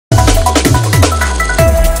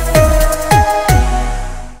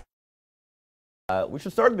We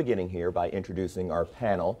should start at the beginning here by introducing our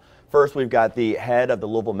panel. First, we've got the head of the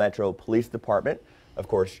Louisville Metro Police Department, of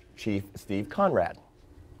course, Chief Steve Conrad.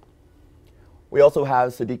 We also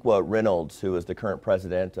have Sadiqa Reynolds, who is the current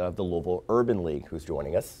president of the Louisville Urban League, who's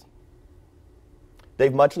joining us.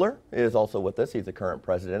 Dave Muchler is also with us. He's the current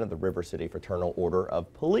president of the River City Fraternal Order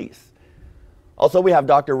of Police. Also, we have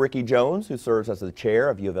Dr. Ricky Jones, who serves as the chair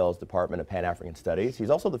of U of L's Department of Pan-African Studies. He's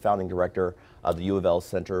also the founding director of the U of L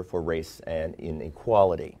Center for Race and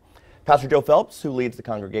Inequality. Pastor Joe Phelps, who leads the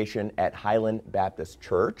congregation at Highland Baptist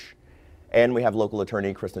Church. And we have local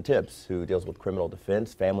attorney Krista Tibbs, who deals with criminal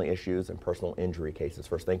defense, family issues, and personal injury cases.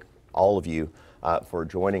 First, thank all of you for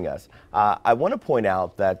joining us. I want to point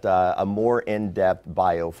out that a more in-depth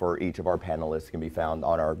bio for each of our panelists can be found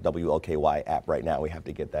on our WLKY app right now. We have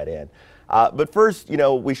to get that in. But first,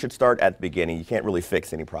 we should start at the beginning. You can't really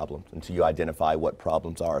fix any problems until you identify what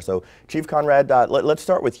problems are. So, Chief Conrad, let's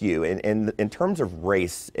start with you. In terms of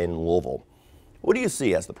race in Louisville, what do you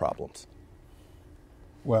see as the problems?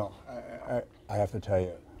 Well, I have to tell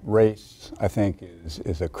you, race, I think,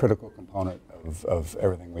 is a critical component of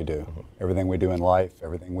everything we do. Mm-hmm. Everything we do in life,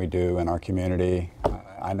 everything we do in our community.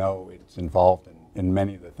 I know it's involved in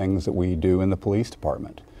many of the things that we do in the police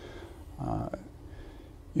department. I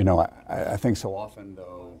think so often,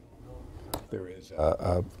 though, there is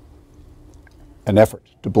an effort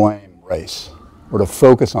to blame race or to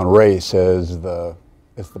focus on race as the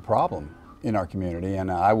problem in our community, and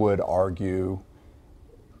I would argue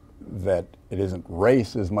that it isn't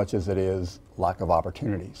race as much as it is lack of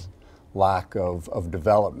opportunities, lack of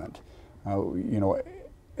development.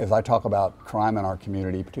 As I talk about crime in our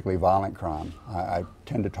community, particularly violent crime, I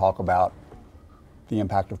tend to talk about the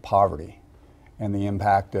impact of poverty and the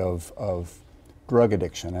impact of drug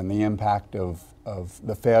addiction and the impact of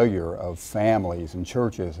the failure of families and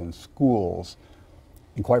churches and schools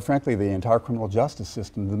and, quite frankly, the entire criminal justice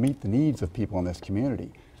system to meet the needs of people in this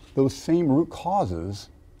community. Those same root causes,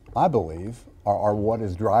 I believe, are what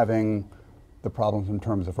is driving the problems in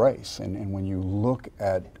terms of race. And when you look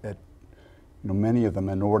at many of the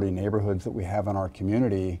minority neighborhoods that we have in our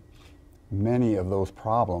community, many of those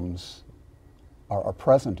problems are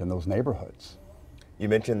present in those neighborhoods. You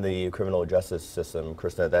mentioned the criminal justice system,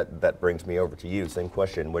 Krista. That brings me over to you. Same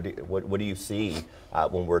question. What do you see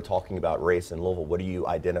when we're talking about race in Louisville? What do you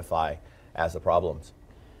identify as the problems?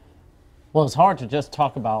 Well, it's hard to just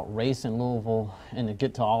talk about race in Louisville and to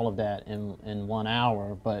get to all of that in 1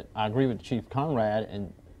 hour, but I agree with Chief Conrad.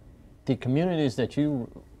 And the communities that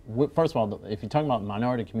first of all, if you're talking about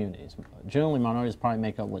minority communities, generally minorities probably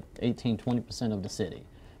make up, 18–20% of the city.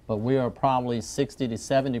 But we are probably 60 to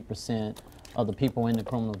 70% of the people in the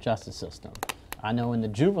criminal justice system. I know in the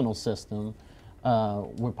juvenile system,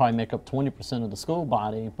 we probably make up 20% of the school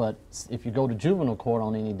body, but if you go to juvenile court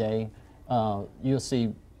on any day, you'll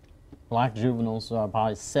see black juveniles are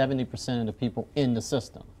probably 70% of the people in the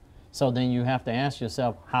system. So then you have to ask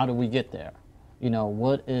yourself, how do we get there?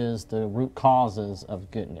 What is the root causes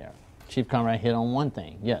of getting there? Chief Conrad hit on one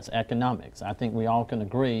thing. Yes, economics. I think we all can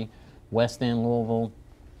agree West End Louisville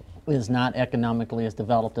is not economically as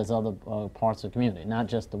developed as other parts of the community, not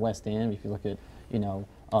just the West End. If you look at,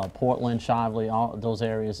 Portland, Shively, all those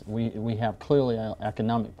areas, we have clearly an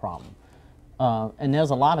economic problem. And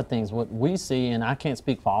there's a lot of things. What we see, and I can't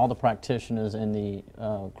speak for all the practitioners in the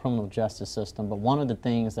criminal justice system, but one of the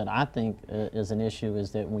things that I think is an issue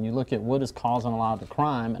is that when you look at what is causing a lot of the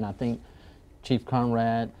crime, and I think Chief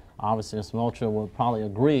Conrad, obviously Mr. Mulcher will probably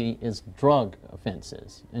agree, is drug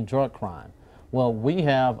offenses and drug crime. Well, we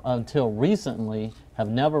have, until recently, have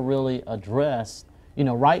never really addressed,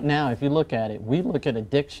 right now, if you look at it, we look at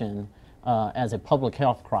addiction as a public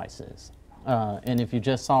health crisis. And if you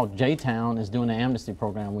just saw, J-Town is doing an amnesty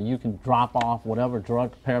program where you can drop off whatever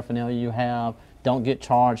drug paraphernalia you have, don't get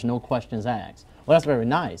charged, no questions asked. Well, that's very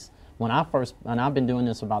nice. And I've been doing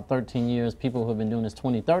this about 13 years, people who have been doing this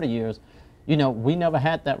 20, 30 years, we never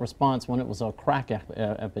had that response when it was a crack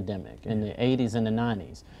epidemic in the 80s and the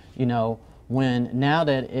 90s. Now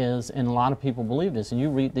that is, and a lot of people believe this, and you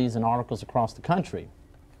read these in articles across the country,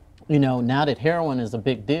 now that heroin is a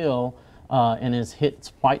big deal, and it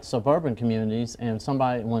hits white suburban communities, and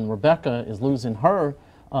when Rebecca is losing her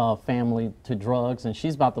family to drugs and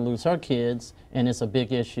she's about to lose her kids and it's a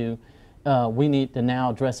big issue, we need to now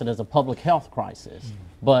address it as a public health crisis. Mm-hmm.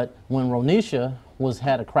 But when Ronisha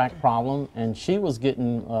had a crack problem and she was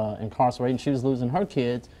getting incarcerated and she was losing her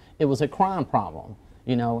kids, it was a crime problem.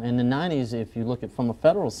 In the 90s, if you look at from a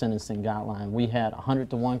federal sentencing guideline, we had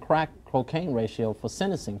 100-to-1 crack cocaine ratio for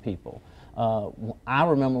sentencing people. I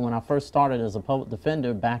remember when I first started as a public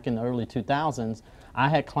defender back in the early 2000s, I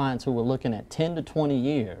had clients who were looking at 10 to 20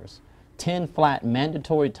 years 10 flat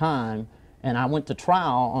mandatory time, and I went to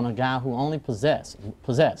trial on a guy who only possessed,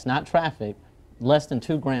 not trafficked, less than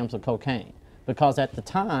 2 grams of cocaine. Because at the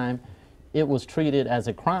time, it was treated as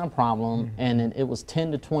a crime problem, and it was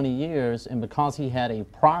 10 to 20 years, and because he had a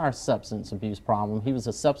prior substance abuse problem, he was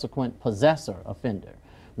a subsequent possessor offender,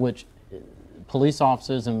 which police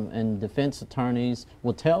officers and defense attorneys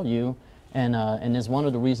will tell you, and is one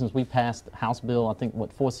of the reasons we passed House Bill, I think,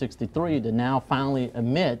 what, 463, that now finally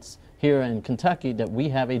admits here in Kentucky that we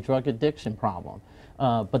have a drug addiction problem.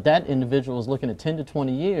 But that individual was looking at 10 to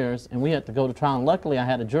 20 years, and we had to go to trial. And luckily, I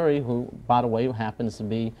had a jury who, by the way, happens to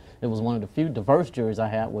be, it was one of the few diverse juries I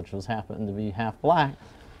had, which was happened to be half black.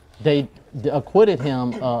 They acquitted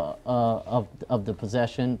him of the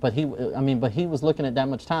possession, but he was looking at that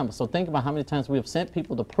much time. So think about how many times we have sent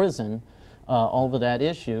people to prison over that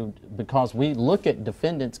issue, because we look at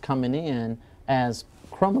defendants coming in as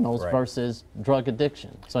criminals versus drug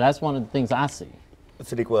addiction. So that's one of the things I see.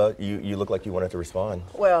 Sadiqa, you look like you wanted to respond.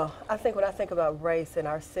 Well, I think when I think about race in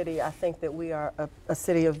our city, I think that we are a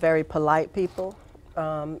city of very polite people.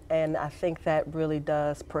 And I think that really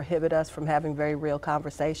does prohibit us from having very real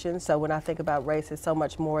conversations. So when I think about race, it's so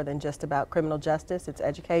much more than just about criminal justice. It's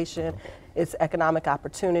education, it's economic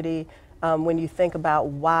opportunity. When you think about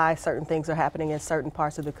why certain things are happening in certain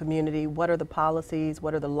parts of the community, what are the policies,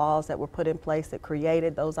 what are the laws that were put in place that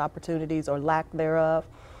created those opportunities or lack thereof?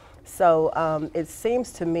 So it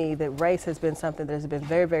seems to me that race has been something that has been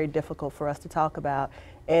very, very difficult for us to talk about,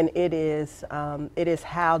 and it is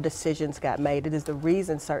how decisions got made. It is the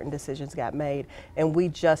reason certain decisions got made, and we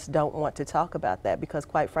just don't want to talk about that because,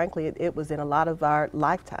 quite frankly, it was in a lot of our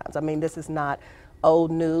lifetimes. I mean, this is not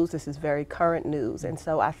old news, this is very current news, and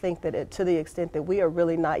so I think that to the extent that we are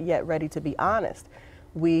really not yet ready to be honest,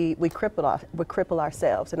 we cripple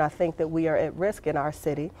ourselves, and I think that we are at risk in our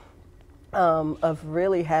city of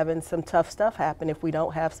really having some tough stuff happen if we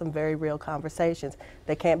don't have some very real conversations.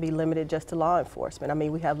 They can't be limited just to law enforcement. I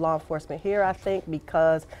mean, we have law enforcement here, I think,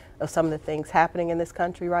 because of some of the things happening in this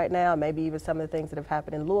country right now, maybe even some of the things that have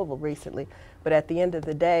happened in Louisville recently. But at the end of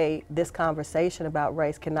the day, this conversation about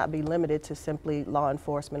race cannot be limited to simply law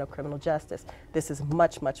enforcement or criminal justice. This is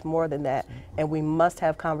much, much more than that. And we must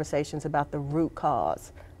have conversations about the root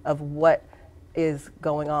cause of what is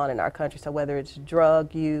going on in our country. So whether it's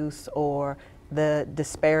drug use or the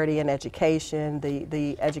disparity in education,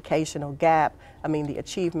 the educational gap, I mean the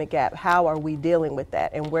achievement gap, how are we dealing with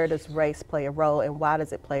that, and where does race play a role, and why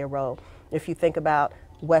does it play a role? If you think about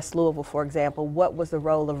West Louisville, for example, what was the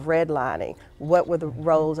role of redlining? What were the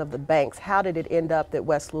roles of the banks? How did it end up that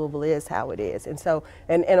West Louisville is how it is? And so,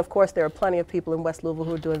 and of course there are plenty of people in West Louisville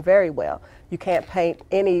who are doing very well. You can't paint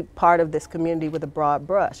any part of this community with a broad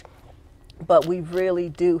brush. But we really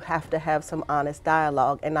do have to have some honest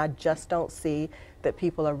dialogue, and I just don't see that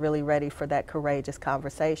people are really ready for that courageous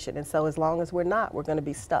conversation. And so as long as we're not, we're going to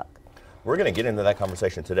be stuck. We're going to get into that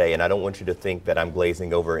conversation today, and I don't want you to think that I'm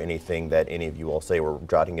glazing over anything that any of you all say. We're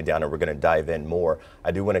jotting it down, and we're going to dive in more.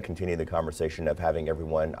 I do want to continue the conversation of having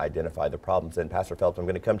everyone identify the problems. And Pastor Phelps, I'm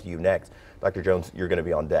going to come to you next. Dr. Jones, you're going to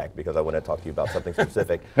be on deck because I want to talk to you about something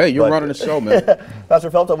specific. Hey, you're running the show, man.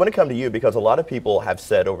 Pastor Phelps, I want to come to you because a lot of people have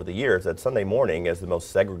said over the years that Sunday morning is the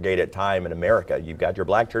most segregated time in America. You've got your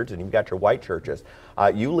black churches and you've got your white churches.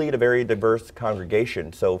 You lead a very diverse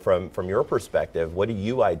congregation. So from your perspective, what do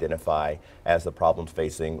you identify as the problems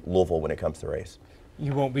facing Louisville when it comes to race?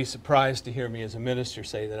 You won't be surprised to hear me as a minister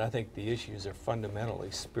say that I think the issues are fundamentally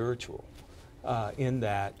spiritual, in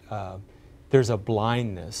that there's a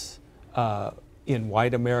blindness in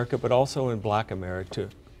white America, but also in black America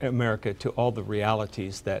to all the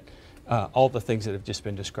realities that all the things that have just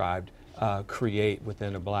been described create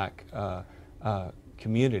within a black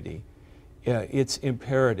community. It's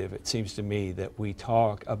imperative, it seems to me, that we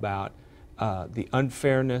talk about the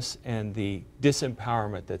unfairness and the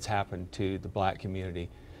disempowerment that's happened to the black community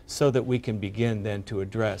so that we can begin then to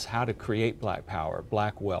address how to create black power,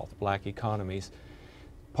 black wealth, black economies.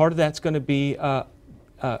 Part of that's going to be a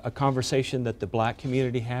conversation that the black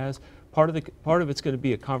community has. Part of it's going to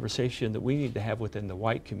be a conversation that we need to have within the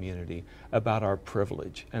white community about our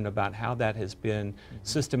privilege and about how that has been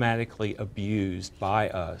systematically abused by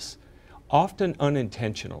us, often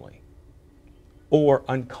unintentionally. Or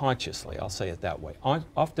unconsciously, I'll say it that way,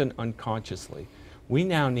 often unconsciously. We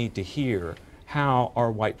now need to hear how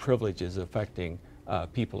our white privilege is affecting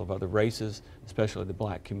people of other races, especially the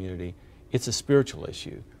black community. It's a spiritual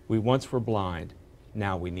issue. We once were blind,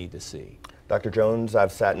 now we need to see. Dr. Jones,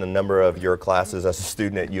 I've sat in a number of your classes as a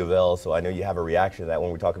student at U of L, so I know you have a reaction to that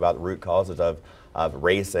when we talk about the root causes of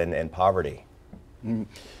race and poverty.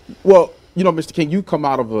 Well, you know, Mr. King, you come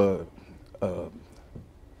out of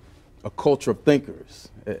a culture of thinkers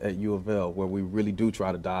at U of L where we really do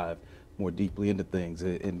try to dive more deeply into things.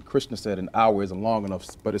 And Krishna said an hour isn't long enough,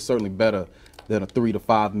 but it's certainly better than a 3 to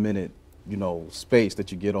 5 minute, space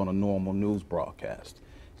that you get on a normal news broadcast.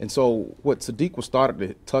 And so what Sadiq was started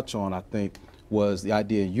to touch on, I think, was the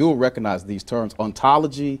idea, you'll recognize these terms,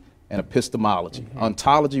 ontology and epistemology.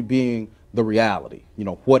 Ontology being the reality,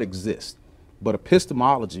 what exists, but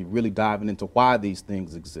epistemology really diving into why these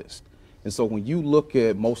things exist. And so when you look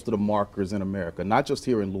at most of the markers in America, not just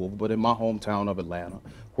here in Louisville, but in my hometown of Atlanta,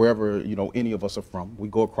 wherever any of us are from, we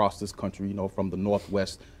go across this country, from the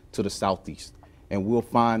Northwest to the Southeast, and we'll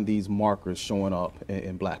find these markers showing up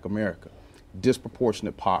in Black America.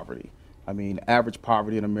 Disproportionate poverty. I mean, average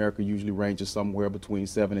poverty in America usually ranges somewhere between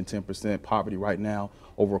 7 and 10%. Poverty right now,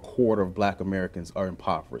 over a quarter of Black Americans are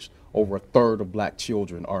impoverished. Over a third of Black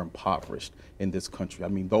children are impoverished in this country. I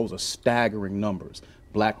mean, those are staggering numbers.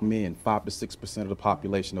 Black men, 5 to 6% of the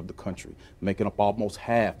population of the country, making up almost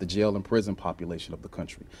half the jail and prison population of the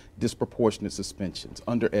country. Disproportionate suspensions,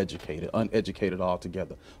 undereducated, uneducated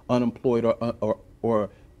altogether, unemployed or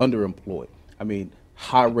underemployed. I mean,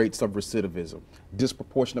 high rates of recidivism,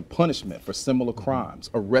 disproportionate punishment for similar crimes,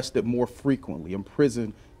 arrested more frequently,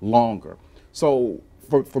 imprisoned longer. So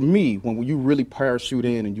for me, when you really parachute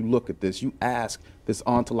in and you look at this, you ask this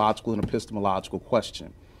ontological and epistemological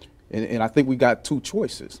question. And I think we got two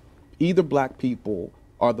choices. Either Black people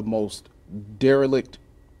are the most derelict,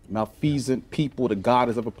 malfeasant people that God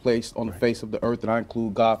has ever placed on the face of the earth, and I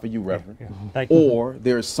include God for you, Reverend. Thank you. Or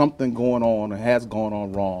there is something going on or has gone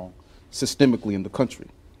on wrong systemically in the country,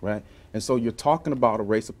 right? And so you're talking about a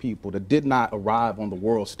race of people that did not arrive on the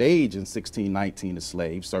world stage in 1619 as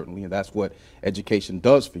slaves, certainly, and that's what education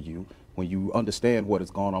does for you when you understand what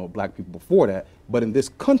has gone on with Black people before that. But in this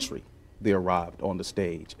country, they arrived on the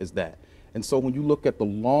stage as that. And so when you look at the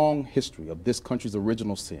long history of this country's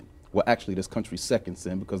original sin, well, actually this country's second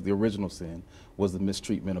sin, because the original sin was the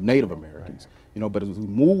mistreatment of Native Americans, but as we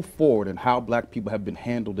move forward and how Black people have been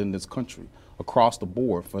handled in this country across the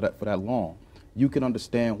board for that long, you can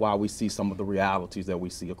understand why we see some of the realities that we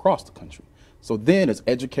see across the country. So then as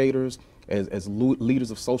educators, as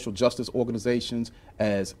leaders of social justice organizations,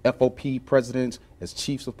 as FOP presidents, as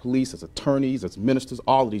chiefs of police, as attorneys, as ministers,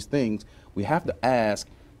 all of these things, we have to ask,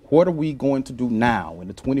 what are we going to do now in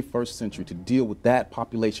the 21st century to deal with that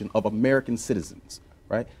population of American citizens,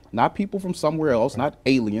 right? Not people from somewhere else, not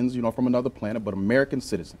aliens, from another planet, but American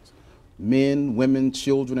citizens. Men, women,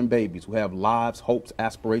 children, and babies who have lives, hopes,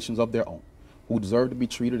 aspirations of their own, who deserve to be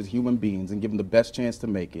treated as human beings and given the best chance to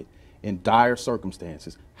make it in dire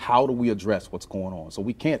circumstances. How do we address what's going on? So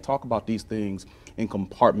we can't talk about these things in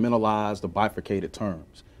compartmentalized or bifurcated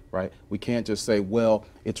terms, right? We can't just say, well,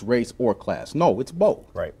 it's race or class. No, it's both.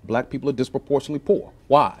 Right. Black people are disproportionately poor.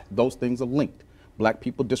 Why? Those things are linked. Black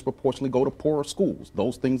people disproportionately go to poorer schools.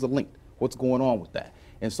 Those things are linked. What's going on with that?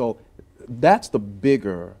 And so that's the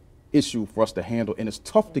bigger issue for us to handle, and it's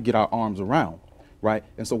tough to get our arms around, right?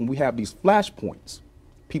 And so when we have these flashpoints,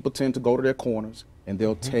 people tend to go to their corners and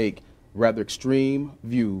they'll take rather extreme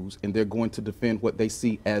views, and they're going to defend what they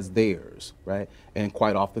see as theirs, right? And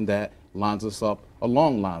quite often that lines us up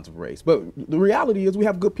along lines of race. But the reality is we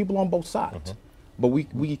have good people on both sides. But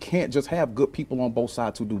we can't just have good people on both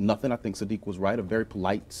sides who do nothing. I think Sadiq was right, a very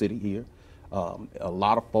polite city here. A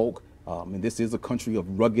lot of folk, and this is a country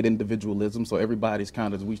of rugged individualism, so everybody's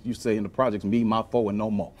kind of, as you say in the projects, me, my foe, and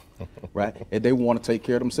no more, right? And they want to take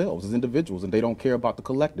care of themselves as individuals, and they don't care about the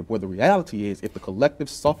collective, where the reality is if the collective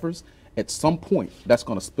suffers, at some point, that's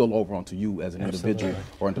going to spill over onto you as an individual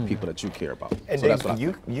or into people that you care about. And so Dave, that's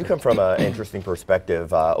you come from an interesting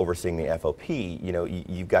perspective overseeing the FOP.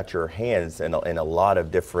 You've got your hands in a lot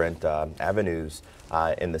of different avenues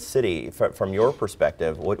in the city. From your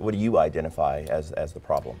perspective, what do you identify as the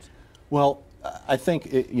problems? Well, I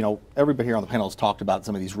think, everybody here on the panel has talked about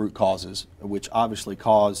some of these root causes, which obviously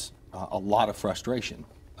cause a lot of frustration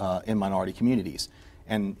in minority communities.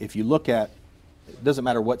 And if you look at, it doesn't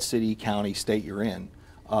matter what city, county, state you're in,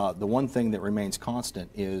 the one thing that remains constant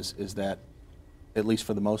is that, at least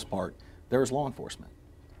for the most part, there's law enforcement.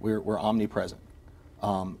 We're omnipresent.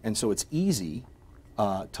 And so it's easy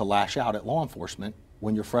to lash out at law enforcement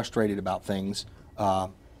when you're frustrated about things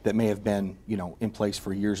that may have been, in place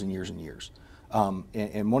for years and years and years.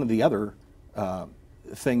 And one of the other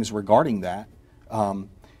things regarding that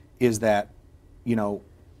is that,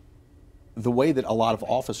 the way that a lot of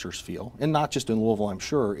officers feel, and not just in Louisville, I'm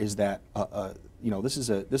sure, is that this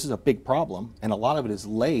is a big problem, and a lot of it is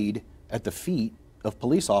laid at the feet of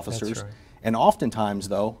police officers. That's right. And oftentimes,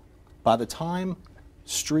 though, by the time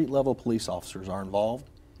street level police officers are involved,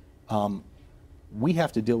 we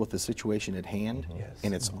have to deal with the situation at hand,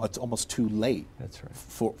 and it's almost too late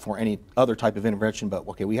for any other type of intervention. But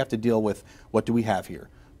okay, we have to deal with what do we have here?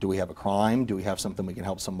 Do we have a crime? Do we have something we can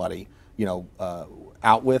help somebody, you know,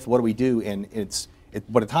 out with? What do we do? And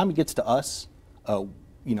by the time it gets to us,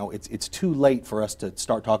 you know, it's too late for us to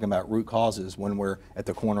start talking about root causes when we're at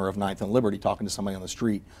the corner of 9th and Liberty talking to somebody on the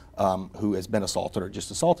street who has been assaulted or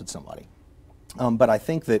just assaulted somebody. But I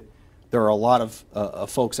think that there are a lot of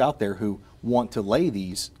folks out there who want to lay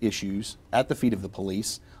these issues at the feet of the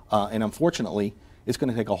police, and unfortunately, it's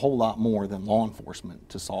going to take a whole lot more than law enforcement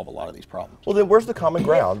to solve a lot of these problems. Well, then where's the common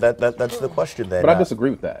ground? That's the question then. But I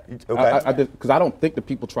disagree with that. Okay. Because I don't think that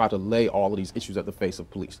people try to lay all of these issues at the face of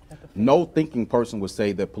police. No thinking person would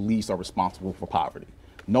say that police are responsible for poverty.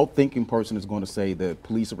 No thinking person is going to say that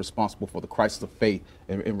police are responsible for the crisis of faith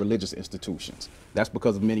in religious institutions. That's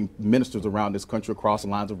because of many ministers around this country across the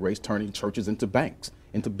lines of race turning churches into banks,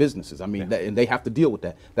 into businesses. I mean, and they have to deal with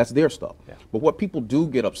that. That's their stuff. But what people do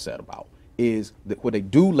get upset about is that what they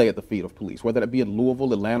do lay at the feet of police, whether that be in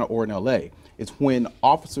Louisville, Atlanta, or in LA, is when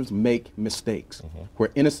officers make mistakes, where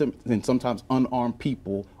innocent and sometimes unarmed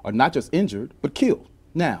people are not just injured, but killed.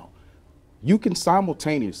 Now, you can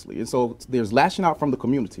simultaneously, and so there's lashing out from the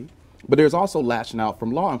community, but there's also lashing out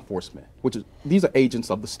from law enforcement, which is, these are agents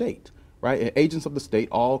of the state, right? And agents of the state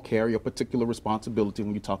all carry a particular responsibility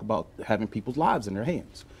when you talk about having people's lives in their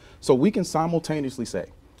hands. So we can simultaneously say,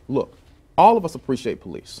 look, all of us appreciate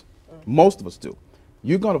police. Most of us do.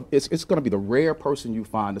 It's gonna be the rare person you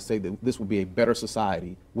find to say that this would be a better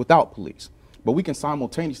society without police. But we can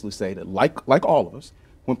simultaneously say that, like all of us,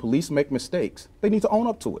 when police make mistakes, they need to own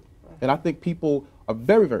up to it. And I think people are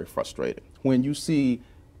very, very frustrated when you see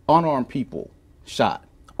unarmed people shot,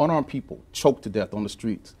 unarmed people choked to death on the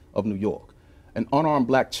streets of New York, an unarmed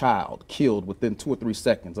black child killed within 2 or 3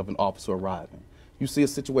 seconds of an officer arriving. You see a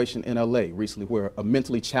situation in LA recently where a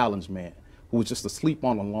mentally challenged man who was just asleep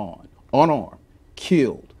on the lawn, unarmed,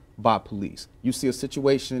 killed by police. You see a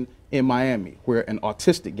situation in Miami where an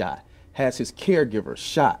autistic guy has his caregiver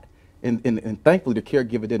shot, and thankfully the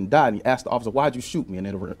caregiver didn't die, and he asked the officer, why'd you shoot me? And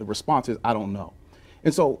then the response is, I don't know.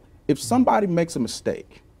 And so if somebody makes a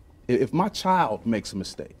mistake, if my child makes a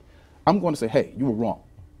mistake, I'm going to say, hey, you were wrong,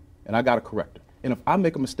 and I got to correct her. And if I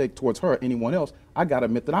make a mistake towards her or anyone else, I got to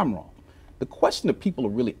admit that I'm wrong. The question that people are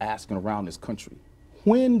really asking around this country,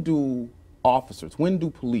 when do officers, when do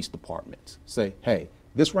police departments say, hey,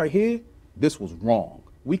 this right here, this was wrong.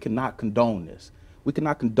 We cannot condone this. We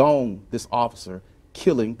cannot condone this officer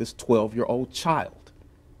killing this 12-year-old child.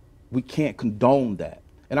 We can't condone that.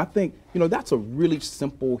 And I think, you know, that's a really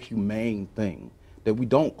simple, humane thing, that we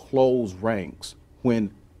don't close ranks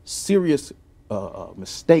when serious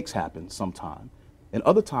mistakes happen sometime, and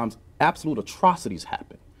other times absolute atrocities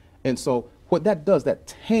happen. And so what that does, that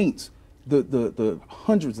taints the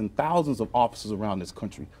hundreds and thousands of officers around this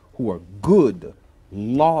country who are good,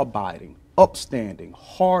 law-abiding, upstanding,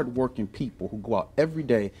 hard-working people who go out every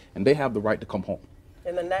day and they have the right to come home.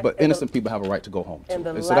 But innocent people have a right to go home too.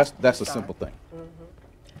 And so that's a simple thing.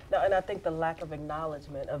 No, and I think the lack of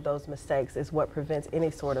acknowledgement of those mistakes is what prevents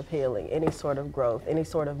any sort of healing, any sort of growth, any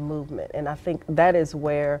sort of movement. And I think that is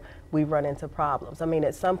where we run into problems. I mean,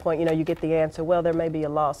 at some point, you know, you get the answer, well, there may be a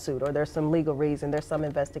lawsuit or there's some legal reason, there's some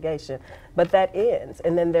investigation, but that ends.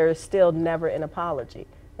 And then there is still never an apology.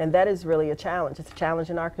 And that is really a challenge. It's a challenge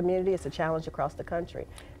in our community. It's a challenge across the country.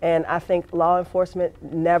 And I think law enforcement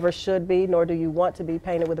never should be, nor do you want to be,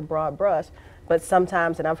 painted with a broad brush. But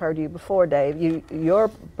sometimes, and I've heard you before, Dave, your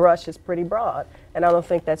brush is pretty broad, and I don't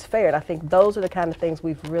think that's fair. And I think those are the kind of things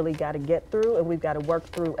we've really got to get through, and we've got to work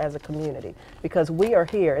through as a community, because we are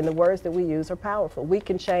here, and the words that we use are powerful. We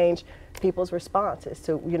can change people's responses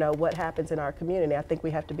to, you know, what happens in our community. I think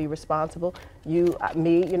we have to be responsible, you,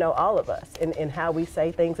 me, you know, all of us, in how we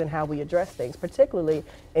say things and how we address things, particularly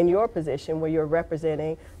in your position where you're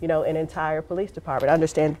representing, you know, an entire police department. I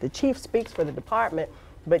understand that the chief speaks for the department,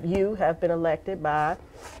 but you have been elected by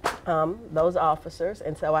those officers,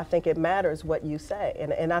 and so I think it matters what you say.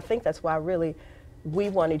 And I think that's why really we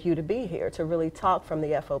wanted you to be here, to really talk from the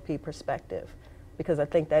FOP perspective, because I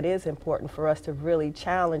think that is important for us to really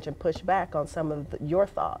challenge and push back on some of your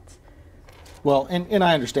thoughts. Well, and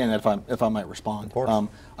I understand that, if I might respond. Of course.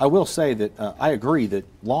 I will say that I agree that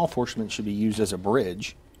law enforcement should be used as a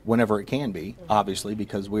bridge whenever it can be, obviously,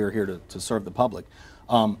 because we are here to serve the public.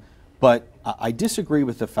 But I disagree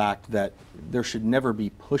with the fact that there should never be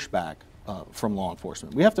pushback from law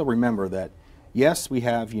enforcement. We have to remember that, yes, we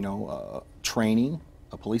have, you know, training,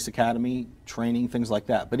 a police academy, training, things like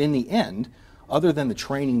that. But in the end, other than the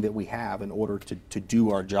training that we have in order to do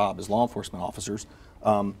our job as law enforcement officers,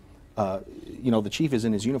 you know, the chief is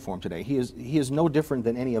in his uniform today. He is no different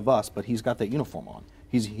than any of us, but he's got that uniform on.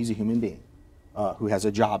 He's a human being who has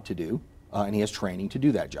a job to do, and he has training to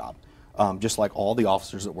do that job. Just like all the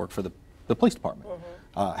officers that work for the police department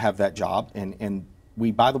have that job. And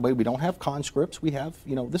we, by the way, we don't have conscripts. We have,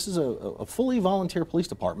 you know, this is a fully volunteer police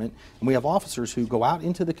department, and we have officers who go out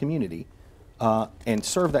into the community and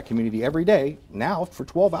serve that community every day, now for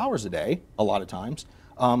 12 hours a day, a lot of times.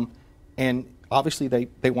 And obviously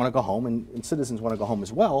they want to go home, and citizens want to go home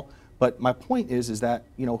as well. But my point is that,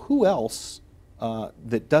 you know, who else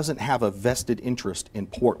that doesn't have a vested interest in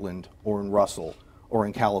Portland or in Russell or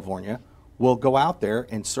in California will go out there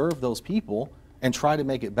and serve those people and try to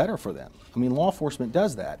make it better for them? I mean, law enforcement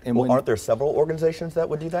does that. And well, aren't there several organizations that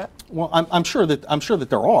would do that? Well, I'm sure that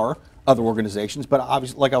there are other organizations, but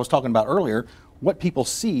obviously, like I was talking about earlier, what people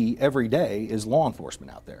see every day is law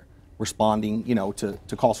enforcement out there responding, you know, to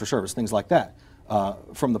calls for service, things like that,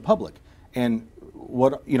 from the public. And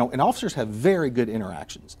what, you know, and officers have very good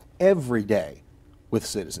interactions every day with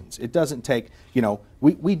citizens. It doesn't take, you know,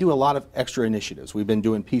 we do a lot of extra initiatives. We've been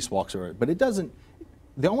doing peace walks, but it doesn't,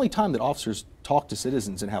 the only time that officers talk to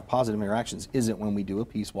citizens and have positive interactions isn't when we do a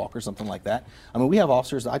peace walk or something like that. I mean, we have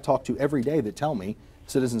officers that I talk to every day that tell me,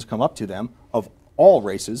 citizens come up to them of all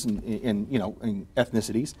races and you know, and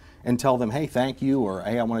ethnicities, and tell them, hey, thank you, or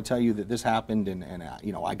hey, I want to tell you that this happened, and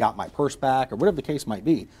you know, I got my purse back, or whatever the case might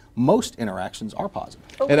be. Most interactions are positive.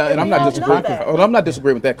 And I'm not disagreeing. I'm not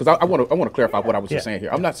disagreeing with that, because I want to clarify what I was just saying here.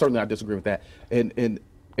 I'm not certainly not disagreeing with that.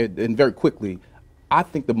 And very quickly, I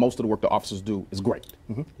think that most of the work the officers do is great.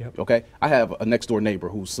 Yep. Okay, I have a next door neighbor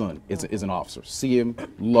whose son is an officer. See him,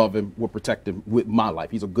 love him, will protect him with my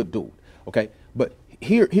life. He's a good dude. Okay, but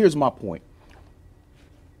here's my point.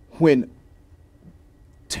 When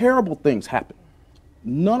terrible things happen,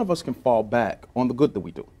 none of us can fall back on the good that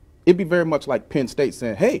we do. It'd be very much like Penn State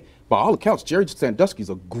saying, hey, by all accounts, Jerry Sandusky's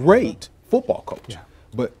a great football coach. Yeah.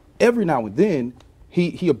 But every now and then,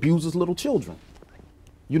 he abuses little children.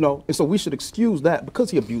 You know, and so we should excuse that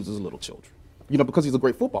because he abuses little children, you know, because he's a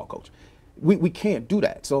great football coach. We can't do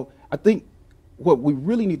that. So I think what we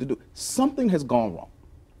really need to do, something has gone wrong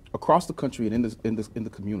across the country and in the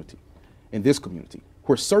community, in this community,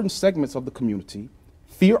 where certain segments of the community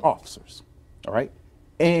fear officers, all right?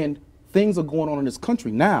 And things are going on in this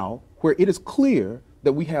country now where it is clear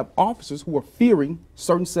that we have officers who are fearing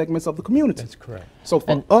certain segments of the community. That's correct. So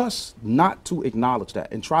for us not to acknowledge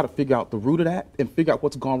that and try to figure out the root of that and figure out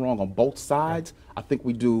what's gone wrong on both sides, I think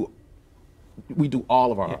we do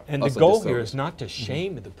all of our And the goal here is not to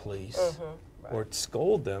shame the police or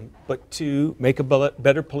scold them, but to make a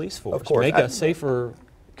better police force, of course, make a safer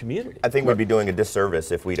community. I think we'd be doing a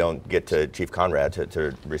disservice if we don't get to Chief Conrad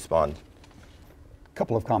to respond. A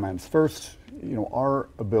couple of comments. First, you know, our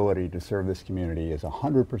ability to serve this community is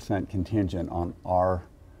 100% contingent on our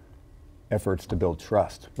efforts to build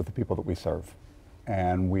trust with the people that we serve.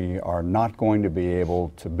 And we are not going to be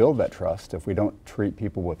able to build that trust if we don't treat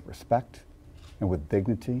people with respect and with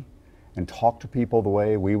dignity and talk to people the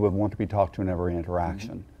way we would want to be talked to in every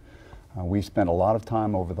interaction. We spent a lot of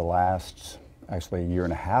time over the last, actually a year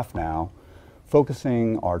and a half now,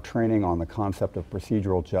 focusing our training on the concept of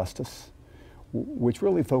procedural justice, which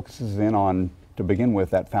really focuses in on, to begin with,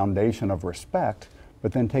 that foundation of respect,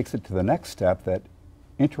 but then takes it to the next step that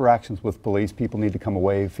interactions with police, people need to come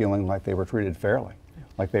away feeling like they were treated fairly,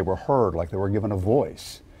 like they were heard, like they were given a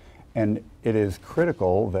voice. And it is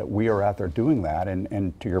critical that we are out there doing that.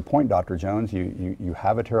 And to your point, Dr. Jones, you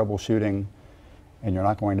have a terrible shooting and you're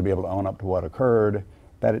not going to be able to own up to what occurred.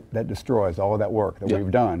 That destroys all of that work that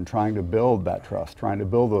we've done, trying to build that trust, trying to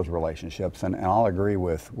build those relationships. And I'll agree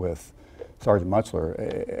with Sergeant Mutchler,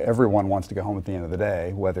 everyone wants to go home at the end of the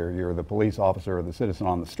day, whether you're the police officer or the citizen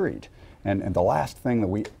on the street. And the last thing that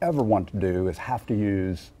we ever want to do is have to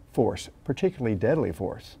use force, particularly deadly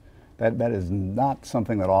force. That is not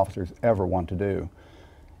something that officers ever want to do.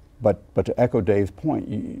 But to echo Dave's point,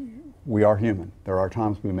 we are human. There are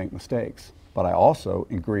times we make mistakes. But I also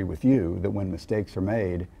agree with you that when mistakes are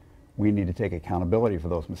made, we need to take accountability for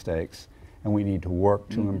those mistakes, and we need to work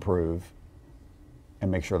to improve and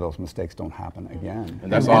make sure those mistakes don't happen again.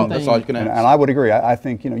 And that's all you can ask. And I would agree. I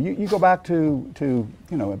think, you know, you go back to you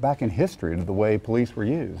know, back in history to the way police were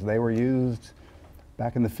used. They were used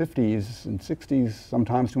back in the 50s and 60s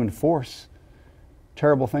sometimes to enforce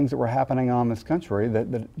terrible things that were happening on this country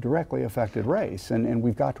that directly affected race. And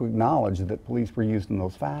we've got to acknowledge that police were used in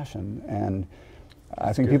those fashion. And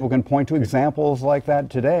I think people can point to examples like that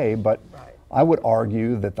today, but I would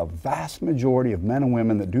argue that the vast majority of men and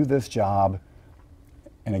women that do this job,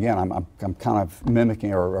 and again, I'm kind of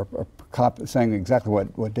mimicking or saying exactly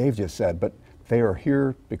what Dave just said, but They are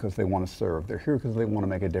here because they want to serve. They're here because they want to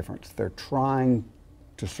make a difference. They're trying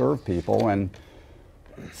to serve people, and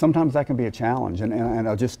sometimes that can be a challenge. And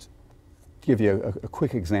I'll just give you a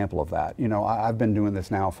quick example of that. You know, I've been doing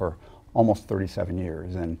this now for almost 37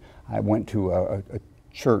 years, and I went to a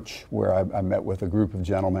church where I met with a group of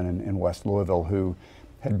gentlemen in West Louisville who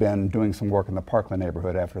had been doing some work in the Parkland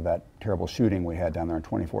neighborhood after that terrible shooting we had down there in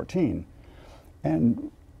 2014. And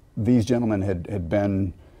these gentlemen had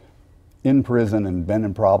been in prison and been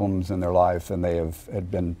in problems in their life, and they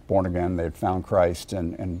had been born again. They had found Christ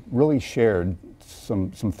and really shared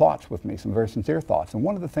some thoughts with me, some very sincere thoughts. And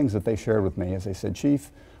one of the things that they shared with me is they said,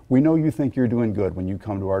 "Chief, we know you think you're doing good when you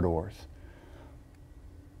come to our doors,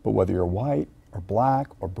 but whether you're white or black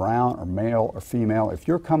or brown or male or female, if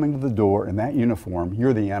you're coming to the door in that uniform,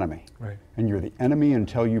 you're the enemy. Right. And you're the enemy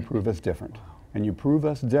until you prove us different. And you prove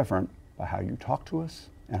us different by how you talk to us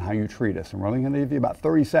and how you treat us. And we're only going to give you about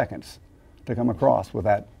 30 seconds to come across with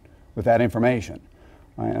that information."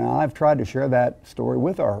 And I've tried to share that story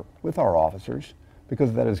with our officers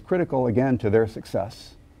because that is critical, again, to their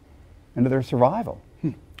success and to their survival.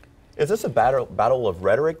 Is this a battle of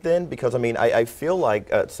rhetoric then? Because I mean, I feel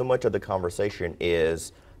like so much of the conversation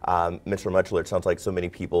is, Mr. Mutchler, it sounds like so many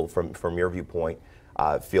people from your viewpoint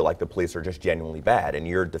feel like the police are just genuinely bad, and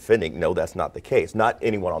you're defending, no, that's not the case. Not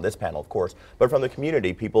anyone on this panel, of course, but from the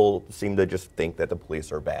community, people seem to just think that the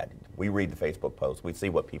police are bad. We read the Facebook posts, we see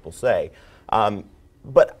what people say.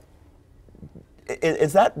 But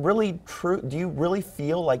is that really true? Do you really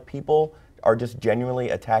feel like people are just genuinely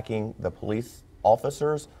attacking the police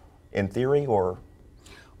officers in theory, or?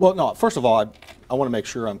 Well, no, first of all, I want to make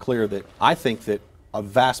sure I'm clear that I think that a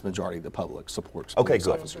vast majority of the public supports police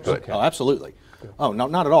officers. Good. Oh, absolutely. Oh, no,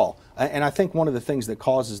 not at all. And I think one of the things that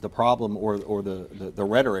causes the problem or the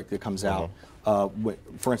rhetoric that comes out,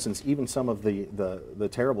 for instance, even some of the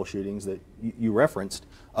terrible shootings that you referenced,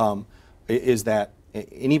 is that,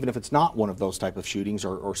 and even if it's not one of those type of shootings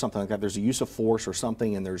or something like that, there's a use of force or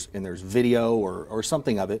something, and there's video or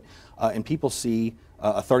something of it, and people see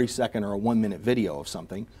a 30-second or a 1-minute video of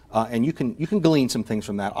something, and you can glean some things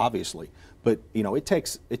from that, obviously. But you know, it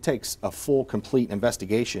takes a full, complete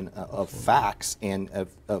investigation of facts and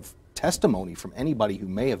of testimony from anybody who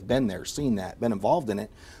may have been there, seen that, been involved in it,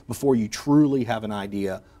 before you truly have an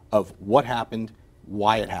idea of what happened,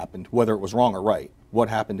 why it happened, whether it was wrong or right, what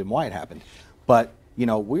happened and why it happened. But you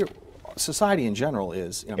know, society in general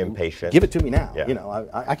is, you know, impatient. Give it to me now. Yeah. You know,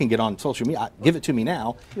 I can get on social media. Give it to me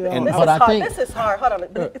now. Yeah. And This is hard. Hold on.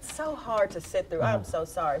 But it's so hard to sit through. I'm so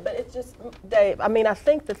sorry. But it's just, Dave, I mean, I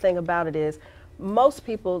think the thing about it is most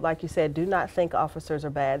people, like you said, do not think officers are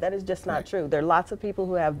bad. That is just not true. There are lots of people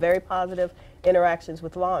who have very positive interactions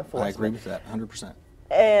with law enforcement. I agree with that 100%.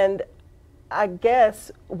 And I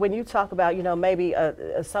guess when you talk about, you know, maybe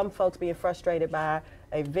some folks being frustrated by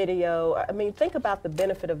a video, I mean, think about the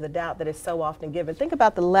benefit of the doubt that is so often given. Think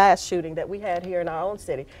about the last shooting that we had here in our own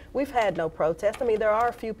city. We've had no protest. I mean, there are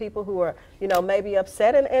a few people who are, you know, maybe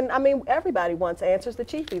upset, and I mean, everybody wants answers. The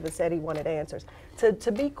chief even said he wanted answers.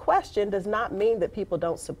 To be questioned does not mean that people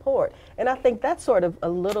don't support. And I think that's sort of a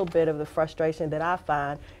little bit of the frustration that I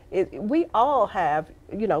find. We all have,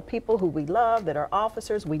 you know, people who we love that are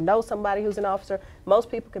officers. We know somebody who's an officer.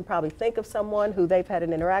 Most people can probably think of someone who they've had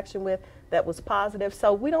an interaction with that was positive.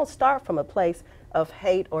 So we don't start from a place of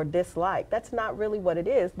hate or dislike. That's not really what it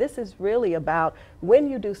is. This is really about when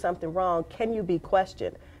you do something wrong, can you be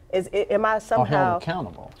questioned? Am I somehow or held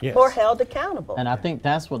accountable? Yes. Or held accountable? And I think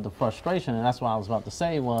that's what the frustration, and that's what I was about to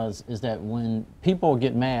say is that when people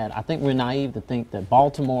get mad, I think we're naive to think that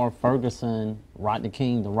Baltimore, Ferguson, Rodney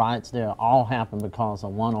King, the riots there all happen because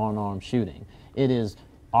of one unarmed shooting. It is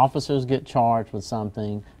officers get charged with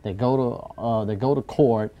something, they go to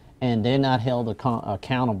court, and they're not held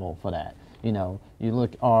accountable for that. You know, you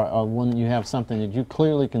look, or when you have something that you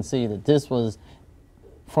clearly can see that this was,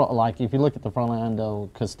 like if you look at the Fernando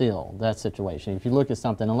Castile, that situation, if you look at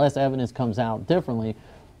something, unless evidence comes out differently,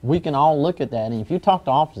 we can all look at that. And if you talk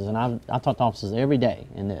to officers, and I talk to officers every day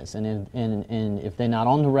in this, and if they're not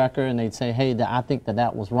on the record and they'd say, hey, I think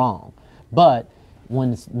that was wrong. But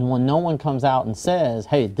when no one comes out and says,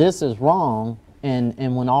 hey, this is wrong,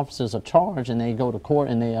 and when officers are charged and they go to court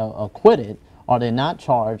and they are acquitted, or they're not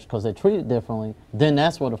charged because they're treated differently, then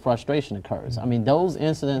that's where the frustration occurs. I mean, those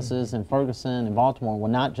incidences in Ferguson and Baltimore were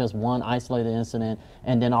not just one isolated incident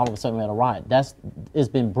and then all of a sudden we had a riot. It's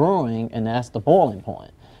been brewing, and that's the boiling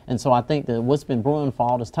point. And so I think that what's been brewing for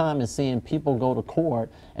all this time is seeing people go to court,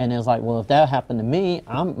 and it's like, well, if that happened to me,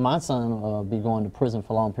 my son will be going to prison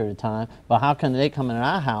for a long period of time, but how can they come in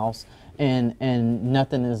our house and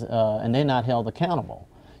nothing is, and they're not held accountable?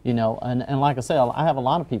 You know, and like I said, I have a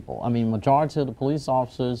lot of people. I mean, majority of the police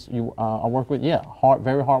officers I work with, yeah,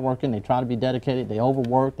 very hardworking. They try to be dedicated. They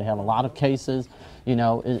overwork. They have a lot of cases. You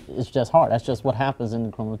know, it's just hard. That's just what happens in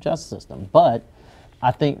the criminal justice system. But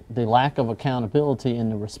I think the lack of accountability in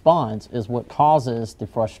the response is what causes the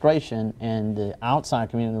frustration, and the outside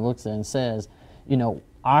community looks at it and says, you know,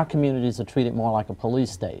 our communities are treated more like a police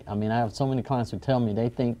state. I mean, I have so many clients who tell me they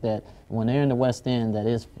think that when they're in the West End, that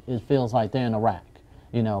it feels like they're in Iraq.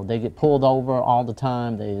 You know, they get pulled over all the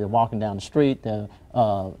time. They're walking down the street. You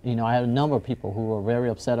know, I had a number of people who were very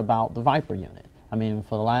upset about the Viper unit. I mean,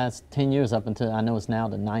 for the last 10 years up until, I know it's now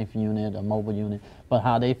the 9th unit, a mobile unit, but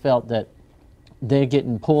how they felt that they're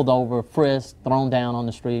getting pulled over, frisked, thrown down on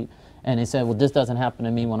the street, and they said, well, this doesn't happen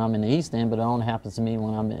to me when I'm in the East End, but it only happens to me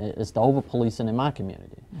when it's the over-policing in my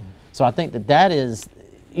community. So I think that is,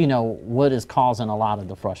 you know, what is causing a lot of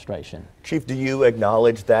the frustration. Chief, do you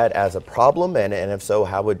acknowledge that as a problem, and if so,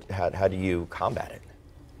 how do you combat it?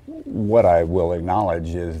 What I will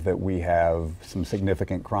acknowledge is that we have some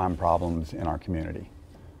significant crime problems in our community.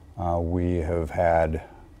 We have had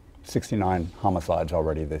 69 homicides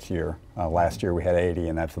already this year. Last year we had 80,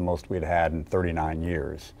 and that's the most we'd had in 39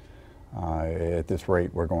 years. At this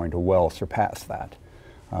rate, we're going to well surpass that.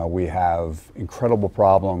 We have incredible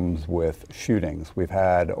problems with shootings. We've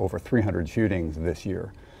had over 300 shootings this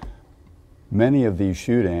year. Many of these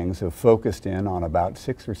shootings have focused in on about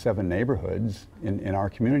 6 or 7 neighborhoods in our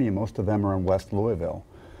community, and most of them are in West Louisville.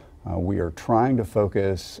 We are trying to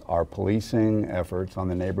focus our policing efforts on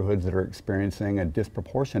the neighborhoods that are experiencing a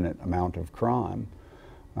disproportionate amount of crime.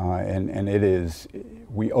 And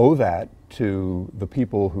we owe that to the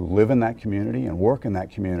people who live in that community and work in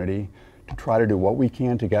that community to try to do what we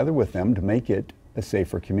can together with them to make it a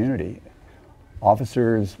safer community.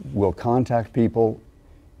 Officers will contact people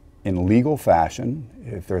in legal fashion.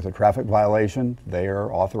 If there's a traffic violation, they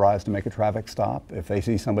are authorized to make a traffic stop. If they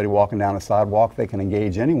see somebody walking down a sidewalk, they can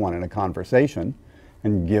engage anyone in a conversation,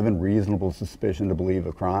 and given reasonable suspicion to believe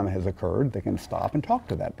a crime has occurred, they can stop and talk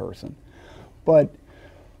to that person. But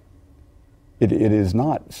it is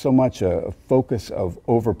not so much a focus of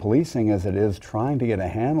over-policing as it is trying to get a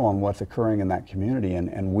handle on what's occurring in that community,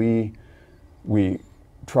 and we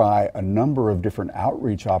try a number of different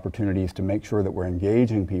outreach opportunities to make sure that we're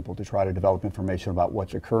engaging people to try to develop information about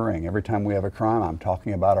what's occurring. Every time we have a crime, I'm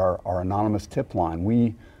talking about our anonymous tip line.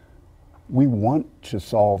 We want to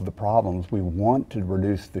solve the problems. We want to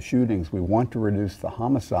reduce the shootings. We want to reduce the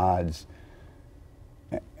homicides.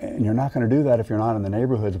 And you're not going to do that if you're not in the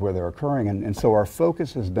neighborhoods where they're occurring. And so our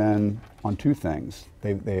focus has been on 2 things.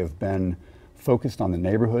 They have been focused on the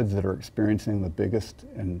neighborhoods that are experiencing the biggest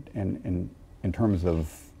in terms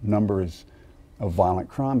of numbers of violent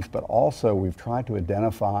crimes, but also we've tried to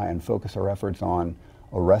identify and focus our efforts on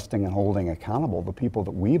arresting and holding accountable the people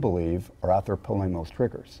that we believe are out there pulling those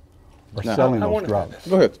triggers or selling those drugs.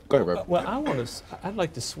 Go ahead, Reverend. Well, I'd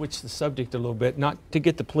like to switch the subject a little bit, not to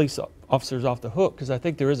get the police officers off the hook, because I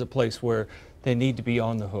think there is a place where they need to be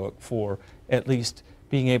on the hook for at least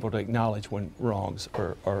being able to acknowledge when wrongs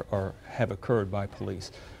or have occurred by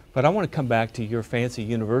police. But I want to come back to your fancy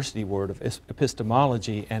university word of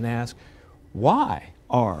epistemology and ask, why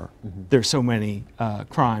are there so many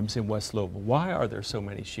crimes in West Louisville? Why are there so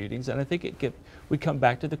many shootings? And I think we come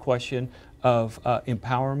back to the question of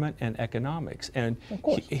empowerment and economics. And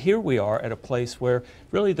here we are at a place where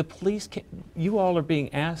really the police, you all are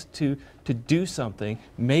being asked to do something,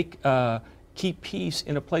 keep peace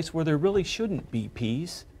in a place where there really shouldn't be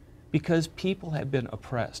peace, because people have been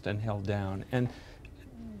oppressed and held down. And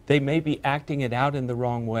they may be acting it out in the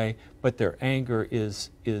wrong way, but their anger is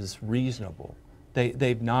reasonable.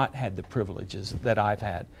 They've not had the privileges that I've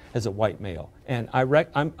had as a white male, and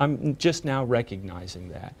I'm just now recognizing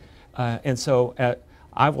that. And so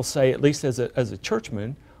I will say, at least as a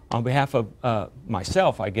churchman, on behalf of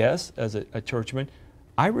myself, I guess, as a churchman,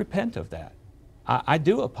 I repent of that. I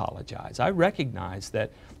do apologize. I recognize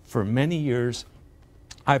that for many years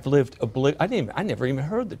I've lived I never even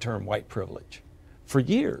heard the term white privilege for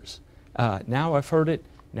years. Now I've heard it.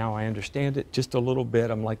 Now I understand it just a little bit.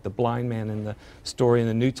 I'm like the blind man in the story in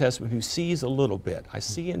the New Testament who sees a little bit. I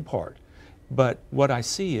see in part. But what I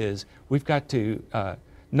see is we've got to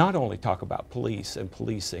not only talk about police and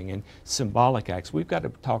policing and symbolic acts, we've got to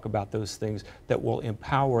talk about those things that will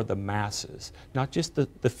empower the masses, not just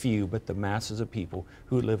the few, but the masses of people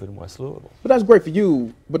who live in West Louisville. But that's great for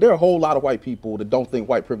you, but there are a whole lot of white people that don't think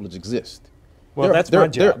white privilege exists. Well, that's my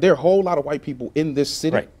job. There are a whole lot of white people in this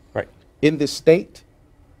city, right. in this state,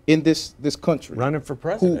 in this country, running for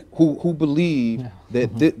president, who believe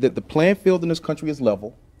that the playing field in this country is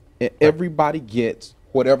level, and everybody gets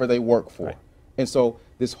whatever they work for. Right. And so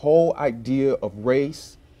this whole idea of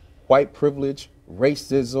race, white privilege,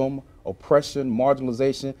 racism, oppression,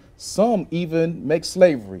 marginalization, some even make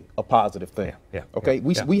slavery a positive thing. Okay,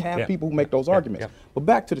 we have people who make those arguments. But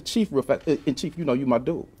back to the chief real fast. And Chief, you know, you my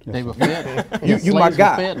dude. They were fed. you my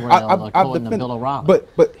guy. According to Bill O'Reilly.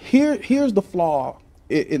 But here's the flaw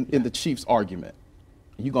in the chief's argument.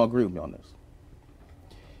 You gonna agree with me on this?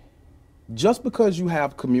 Just because you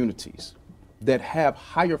have communities that have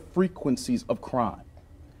higher frequencies of crime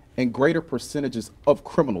and greater percentages of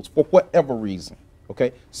criminals for whatever reason,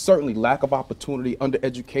 okay? Certainly lack of opportunity,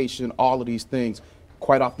 undereducation, all of these things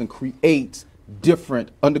quite often creates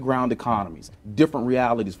different underground economies, different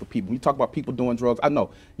realities for people. When you talk about people doing drugs, I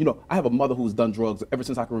know, I have a mother who's done drugs ever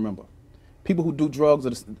since I can remember. People who do drugs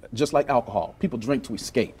are just like alcohol. People drink to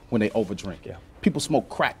escape when they overdrink. People smoke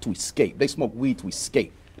crack to escape. They smoke weed to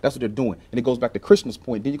escape. That's what they're doing. And it goes back to Krishna's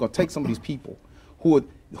point. Then you're going to take some of these people who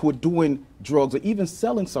are doing drugs or even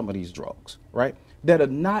selling some of these drugs, right, that are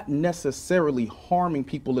not necessarily harming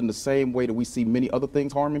people in the same way that we see many other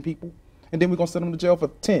things harming people. And then we're going to send them to jail for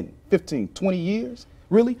 10, 15, 20 years,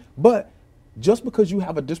 really? But just because you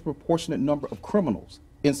have a disproportionate number of criminals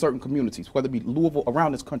in certain communities, whether it be Louisville,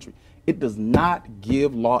 around this country, it does not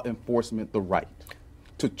give law enforcement the right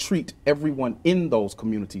to treat everyone in those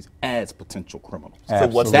communities as potential criminals. So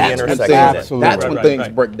what's the That's intersection? That's when things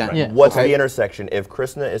break down. Yeah. What's the intersection? If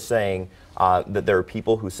Krishna is saying that there are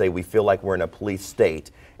people who say we feel like we're in a police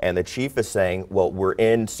state, and the chief is saying, well, we're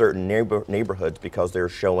in certain neighborhoods because they're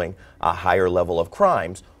showing a higher level of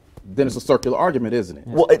crimes, then it's a circular argument, isn't it?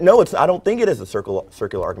 Well, no, I don't think it is a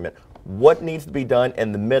circular argument. What needs to be done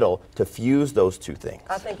in the middle to fuse those two things?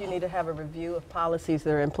 I think you need to have a review of policies that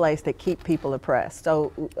are in place that keep people oppressed.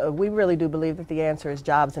 So we really do believe that the answer is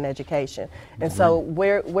jobs and education. And so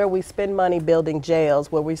where we spend money building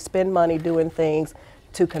jails, where we spend money doing things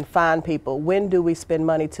to confine people, when do we spend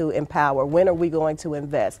money to empower? When are we going to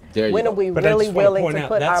invest? When are we really willing to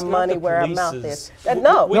put our money where our mouth is?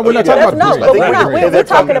 No, we're not talking about police. We're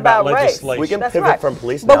talking about race. We can That's pivot right. from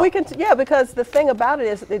police now. But we can, because the thing about it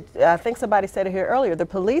is, I think somebody said it here earlier, the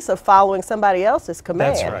police are following somebody else's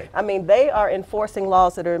command. That's right. I mean, they are enforcing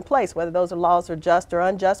laws that are in place. Whether those laws are just or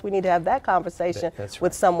unjust, we need to have that conversation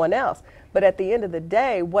with someone else. But at the end of the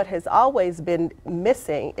day, what has always been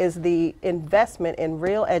missing is the investment in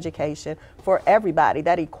real education for everybody,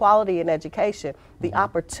 that equality in education, the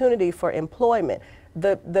opportunity for employment.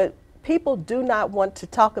 The people do not want to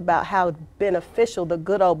talk about how beneficial the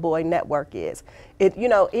good old boy network is.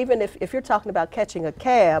 Even if you're talking about catching a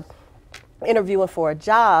cab, interviewing for a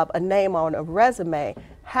job, a name on a resume,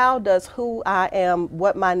 how does who I am,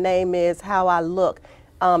 what my name is, how I look,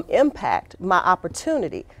 impact my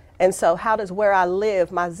opportunity? And so how does where I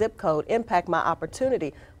live, my zip code, impact my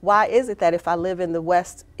opportunity? Why is it that if I live in the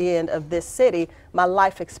west end of this city, my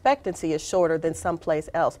life expectancy is shorter than someplace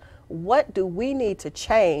else? What do we need to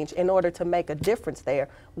change in order to make a difference there?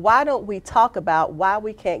 Why don't we talk about why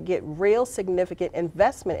we can't get real significant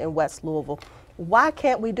investment in West Louisville? Why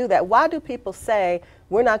can't we do that? Why do people say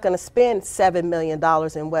we're not going to spend $7 million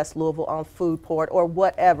in West Louisville on food port or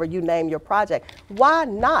whatever, you name your project? Why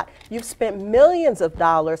not? You've spent millions of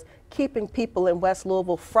dollars keeping people in West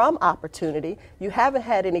Louisville from opportunity. You haven't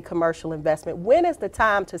had any commercial investment. When is the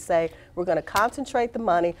time to say we're going to concentrate the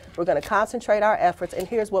money, we're going to concentrate our efforts, and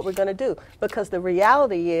here's what we're going to do? Because the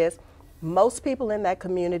reality is most people in that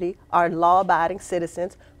community are law-abiding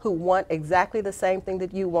citizens who want exactly the same thing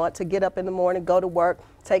that you want, to get up in the morning, go to work,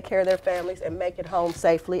 take care of their families, and make it home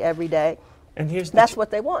safely every day. And that's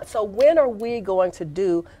what they want. So when are we going to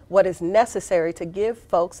do what is necessary to give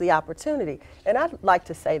folks the opportunity? And I'd like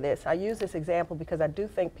to say this. I use this example because I do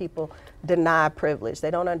think people deny privilege.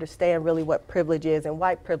 They don't understand really what privilege is, and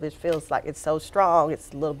white privilege feels like it's so strong,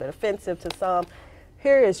 it's a little bit offensive to some.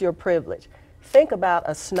 Here is your privilege. Think about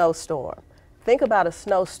a snowstorm. Think about a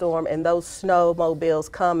snowstorm and those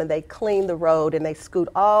snowmobiles come and they clean the road and they scoot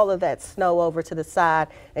all of that snow over to the side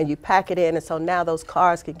and you pack it in, and so now those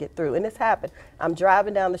cars can get through. And this happened. I'm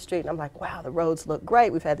driving down the street and I'm like, wow, the roads look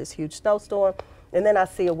great. We've had this huge snowstorm. And then I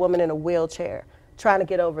see a woman in a wheelchair trying to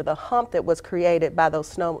get over the hump that was created by those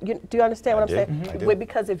snow. Do you understand what I'm saying? I do.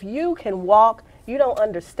 Because if you can walk, you don't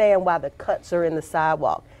understand why the cuts are in the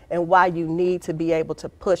sidewalk and why you need to be able to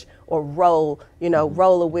push or roll,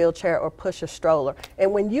 roll a wheelchair or push a stroller.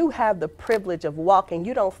 And when you have the privilege of walking,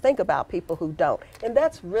 you don't think about people who don't. And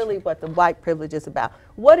that's really what the white privilege is about.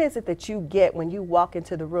 What is it that you get when you walk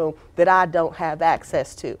into the room that I don't have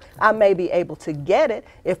access to? I may be able to get it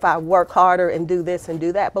if I work harder and do this and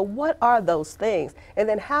do that, but what are those things? And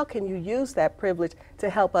then how can you use that privilege to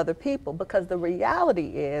help other people? Because the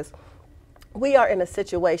reality is, we are in a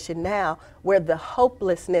situation now where the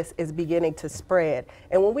hopelessness is beginning to spread.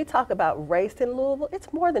 And when we talk about race in Louisville,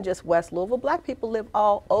 it's more than just West Louisville. Black people live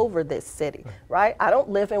all over this city, right? I don't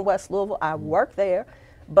live in West Louisville, I work there,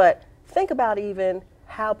 but think about even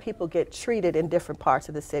how people get treated in different parts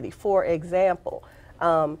of the city. For example,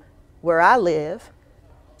 where I live,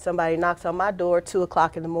 somebody knocks on my door 2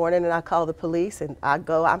 o'clock in the morning and I call the police and I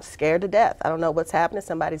go, I'm scared to death. I don't know what's happening.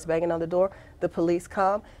 Somebody's banging on the door. The police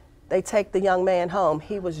come. They take the young man home.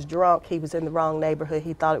 He was drunk. He was in the wrong neighborhood.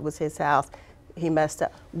 He thought it was his house. He messed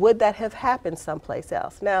up. Would that have happened someplace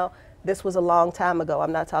else? Now, this was a long time ago.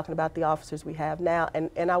 I'm not talking about the officers we have now.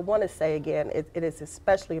 And I want to say again, it is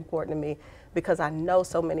especially important to me because I know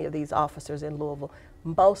so many of these officers in Louisville.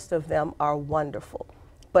 Most of them are wonderful.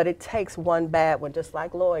 But it takes one bad one, just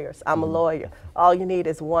like lawyers. I'm a lawyer. All you need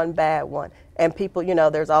is one bad one. And people, you know,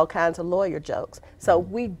 there's all kinds of lawyer jokes. So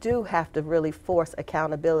we do have to really force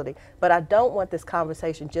accountability. But I don't want this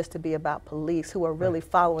conversation just to be about police who are really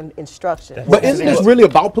following instructions. But isn't this really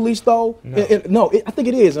about police, though? No, I think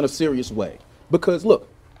it is in a serious way. Because, look,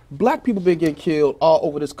 black people been getting killed all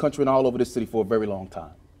over this country and all over this city for a very long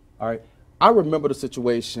time. All right? I remember the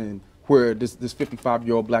situation where this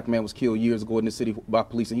 55-year-old black man was killed years ago in the city by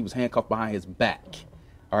police, and he was handcuffed behind his back,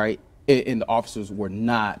 all right? And the officers were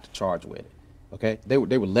not charged with it, okay? They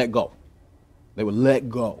were let go. They were let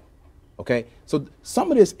go, okay? So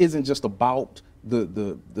some of this isn't just about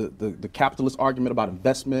the capitalist argument about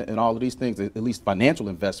investment and all of these things, at least financial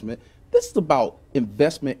investment. This is about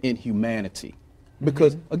investment in humanity.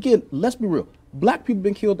 Because, again, let's be real, black people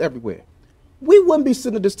been killed everywhere. We wouldn't be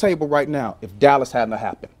sitting at this table right now if Dallas hadn't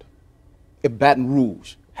happened. If Baton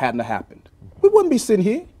Rouge hadn't happened, we wouldn't be sitting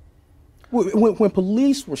here. When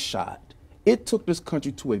police were shot, it took this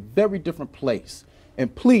country to a very different place.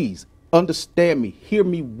 And please understand me, hear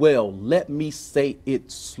me well, let me say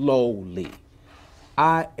it slowly.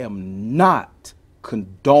 I am not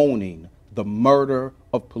condoning the murder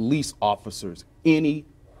of police officers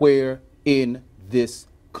anywhere in this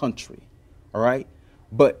country, all right?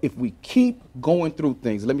 But if we keep going through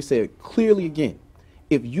things, let me say it clearly again,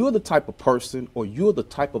 if you're the type of person or you're the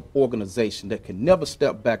type of organization that can never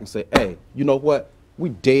step back and say, hey, you know what, we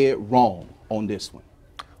dead wrong on this one.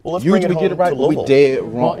 Well, let's bring it home to Louisville. We dead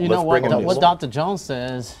wrong. Well, you know what Dr. Jones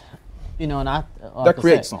says, you know, and that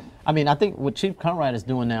creates something. I mean, I think what Chief Conrad is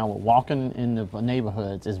doing now with walking in the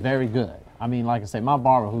neighborhoods is very good. I mean, like I say, my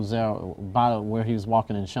barber who's there by where he was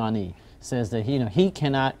walking in Shawnee says that he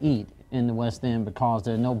cannot eat in the West End because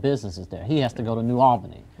there are no businesses there. He has to go to New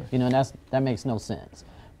Albany. You know, and that makes no sense.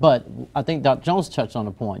 But I think Dr. Jones touched on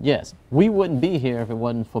the point. Yes, we wouldn't be here if it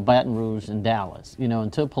wasn't for Baton Rouge and Dallas. You know,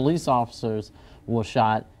 until police officers were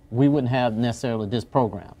shot, we wouldn't have necessarily this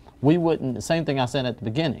program. We wouldn't, the same thing I said at the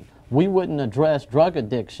beginning, we wouldn't address drug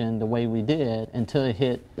addiction the way we did until it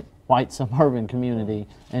hit white suburban community,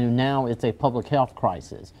 and now it's a public health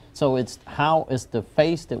crisis. So it's the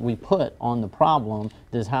face that we put on the problem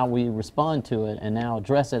is how we respond to it and now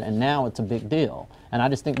address it, and now it's a big deal. And I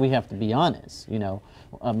just think we have to be honest, you know.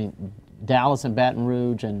 I mean, Dallas and Baton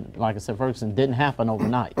Rouge and, like I said, Ferguson didn't happen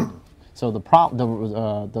overnight. So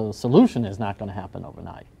the solution is not going to happen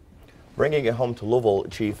overnight. Bringing it home to Louisville,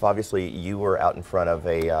 Chief, obviously you were out in front of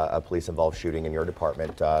a police-involved shooting in your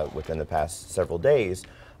department within the past several days.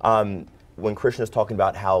 When Christian is talking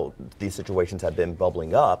about how these situations have been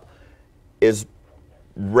bubbling up, is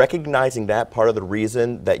recognizing that part of the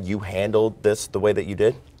reason that you handled this the way that you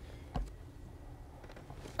did?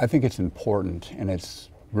 I think it's important, and it's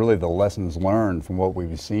really the lessons learned from what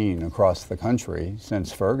we've seen across the country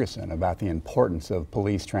since Ferguson about the importance of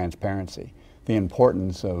police transparency, the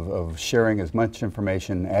importance of sharing as much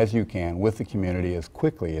information as you can with the community as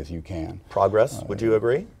quickly as you can. Progress, would you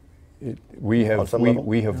agree? We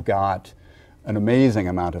have got an amazing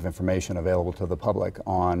amount of information available to the public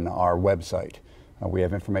on our website. We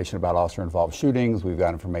have information about officer-involved shootings, we've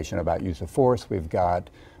got information about use of force, we've got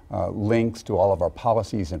links to all of our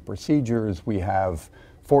policies and procedures. We have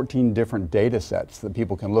 14 different data sets that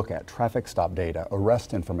people can look at, traffic stop data,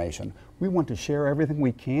 arrest information. We want to share everything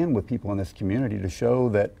we can with people in this community to show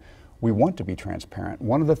that we want to be transparent.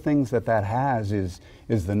 One of the things that has is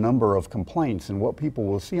the number of complaints, and what people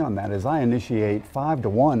will see on that is I initiate 5 to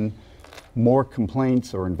 1 more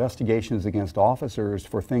complaints or investigations against officers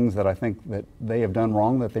for things that I think that they have done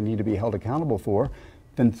wrong that they need to be held accountable for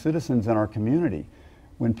than citizens in our community.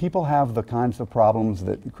 When people have the kinds of problems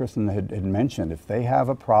that Kristen had mentioned, if they have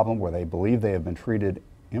a problem where they believe they have been treated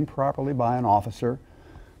improperly by an officer,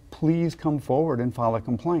 please come forward and file a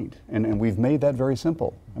complaint. And we've made that very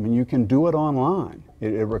simple. I mean, you can do it online.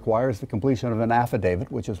 It requires the completion of an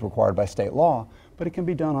affidavit, which is required by state law, but it can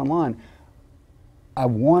be done online. I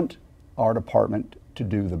want our department to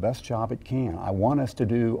do the best job it can. I want us to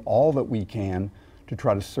do all that we can to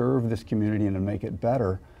try to serve this community and to make it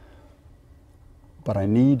better. But I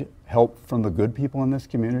need help from the good people in this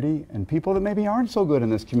community and people that maybe aren't so good in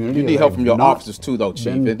this community. You need help from your officers too, though, Chief.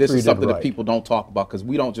 And this is something right. that people don't talk about, because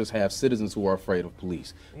we don't just have citizens who are afraid of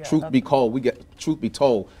police. Truth be told,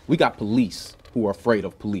 we got police who are afraid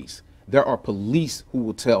of police. There are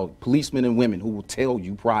policemen and women who will tell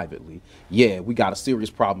you privately, yeah, we got a serious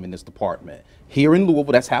problem in this department. Here in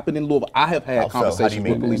Louisville, that's happened in Louisville. I have had conversations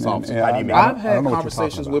with police officers. I've had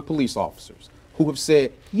conversations with police officers who have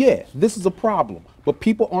said, yeah, this is a problem, but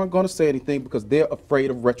people aren't going to say anything because they're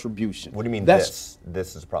afraid of retribution. What do you mean this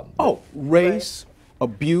is a problem? Oh, race,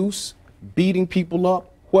 abuse, beating people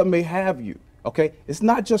up, what may have you. Okay, it's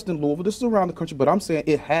not just in Louisville, this is around the country, but I'm saying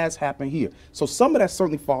it has happened here. So some of that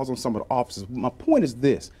certainly falls on some of the officers. My point is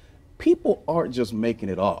this: people aren't just making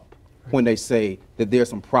it up when they say that there's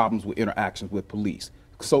some problems with interactions with police.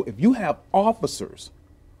 So if you have officers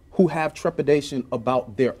who have trepidation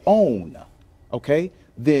about their own, okay,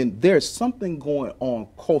 then there's something going on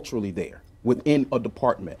culturally there within a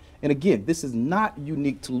department. And again, this is not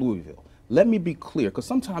unique to Louisville. Let me be clear, because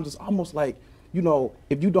sometimes it's almost like, you know,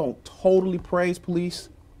 if you don't totally praise police,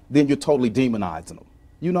 then you're totally demonizing them,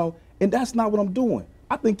 you know? And that's not what I'm doing.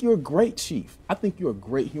 I think you're a great chief. I think you're a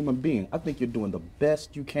great human being. I think you're doing the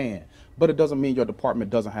best you can. But it doesn't mean your department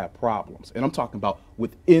doesn't have problems. And I'm talking about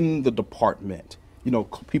within the department, you know,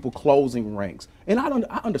 people closing ranks. And I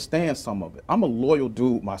understand some of it. I'm a loyal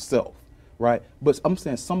dude myself, right? But I'm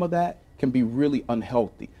saying some of that can be really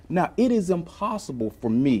unhealthy. Now, it is impossible for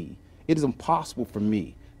me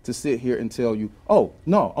to sit here and tell you, oh,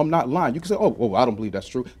 no, I'm not lying. You can say, oh, I don't believe that's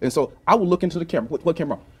true. And so I will look into the camera. What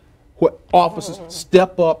camera? What officers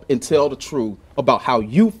step up and tell the truth about how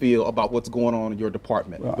you feel about what's going on in your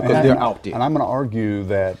department, because they're out there. And I'm going to argue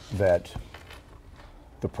that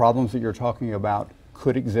the problems that you're talking about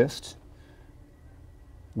could exist.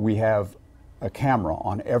 We have a camera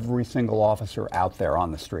on every single officer out there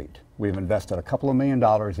on the street. We've invested a couple of $1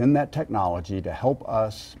 million in that technology to help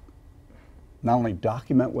us not only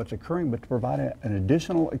document what's occurring, but to provide an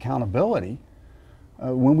additional accountability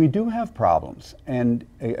when we do have problems. And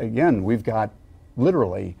again, we've got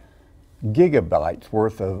literally gigabytes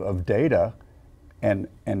worth of data, and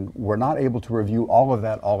we're not able to review all of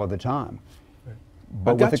that all of the time.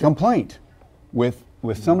 But with a complaint, with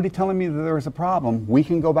somebody telling me that there is a problem, we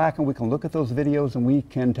can go back and we can look at those videos and we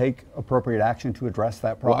can take appropriate action to address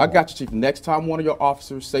that problem. Well, I got you, Chief. Next time one of your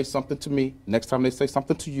officers say something to me, next time they say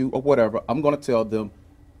something to you or whatever, I'm going to tell them,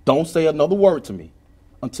 don't say another word to me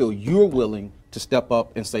until you're willing to step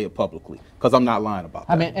up and say it publicly, because I'm not lying about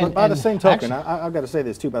that. I mean, but by the same token, I've got to say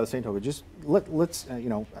this too, by the same token, just let's you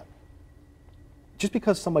know, just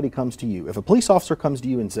because somebody comes to you, if a police officer comes to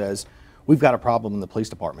you and says, we've got a problem in the police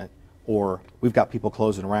department, or we've got people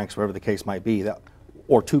closing ranks, whatever the case might be,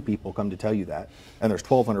 or two people come to tell you that, and there's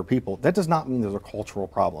 1,200 people, that does not mean there's a cultural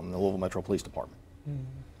problem in the Louisville Metro Police Department.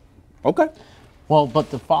 Okay. Well, but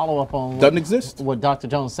to follow up on what Dr.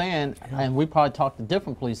 Jones is saying, and we probably talked to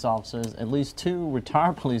different police officers, at least 2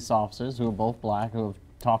 retired police officers who are both black, who have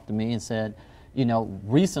talked to me and said, you know,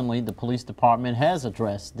 recently the police department has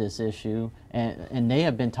addressed this issue, and they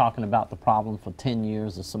have been talking about the problem for 10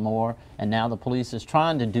 years or some more, and now the police is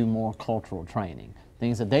trying to do more cultural training,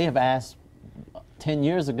 things that they have asked 10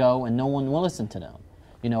 years ago and no one will listen to them,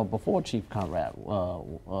 you know, before Chief Conrad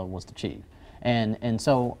was the chief. And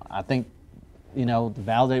so I think, you know, to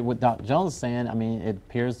validate what Dr. Jones is saying, I mean, it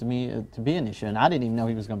appears to me to be an issue. And I didn't even know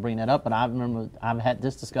he was going to bring that up, but I remember I've had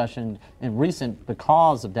this discussion in recent,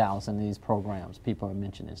 because of Dallas and these programs, people have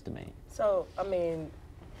mentioned this to me. So, I mean,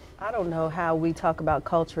 I don't know how we talk about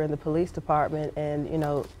culture in the police department, and, you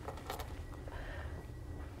know,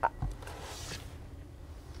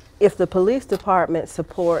 if the police department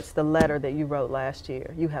supports the letter that you wrote last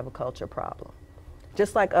year, you have a culture problem.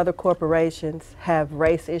 Just like other corporations have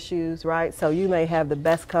race issues, right? So you may have the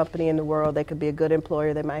best company in the world, they could be a good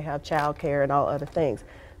employer, they might have child care and all other things,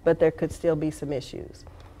 but there could still be some issues.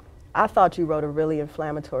 I thought you wrote a really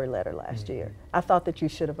inflammatory letter last year. I thought that you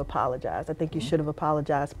should have apologized. I think you should have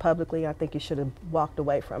apologized publicly. I think you should have walked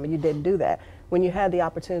away from it. You didn't do that. When you had the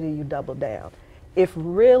opportunity, you doubled down. If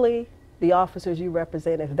really the officers you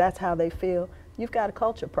represent, if that's how they feel, you've got a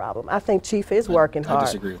culture problem. I think Chief is working hard. I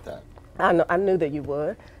disagree with that. I knew that you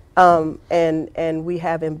would. And we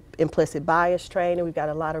have implicit bias training. We've got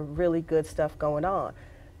a lot of really good stuff going on.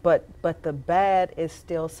 But the bad is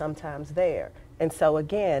still sometimes there. And so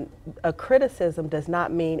again, a criticism does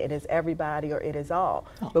not mean it is everybody or it is all.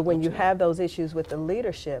 Oh, but when you have those issues with the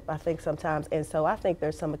leadership, I think sometimes, and so I think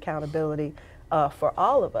there's some accountability for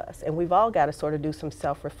all of us. And we've all got to sort of do some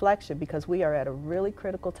self-reflection, because we are at a really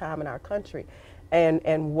critical time in our country.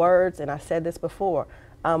 And words, and I said this before,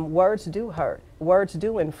 words do hurt, words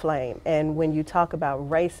do inflame. And when you talk about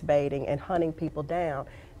race baiting and hunting people down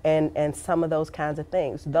and some of those kinds of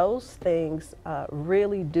things, those things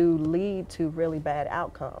really do lead to really bad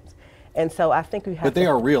outcomes. And so I think we have But they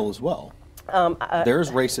are real as well.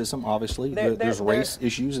 There's racism, obviously. There's race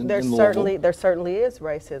issues in Louisville. There certainly is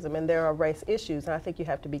racism, and there are race issues. And I think you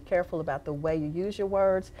have to be careful about the way you use your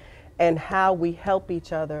words and how we help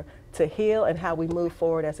each other to heal and how we move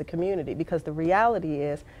forward as a community. Because the reality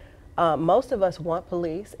is, most of us want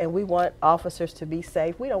police and we want officers to be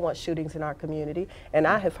safe. We don't want shootings in our community. And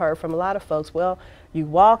I have heard from a lot of folks, well, you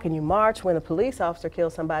walk and you march when a police officer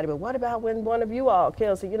kills somebody, but what about when one of you all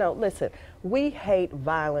kills? You know, listen, we hate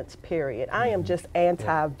violence, period. I am just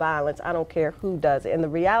anti-violence. I don't care who does it. And the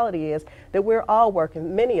reality is that we're all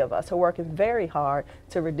working, many of us are working very hard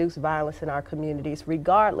to reduce violence in our communities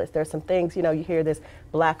regardless. There's some things, you know, you hear this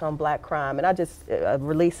black on black crime, and I just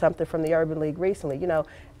released something from the Urban League recently. You know,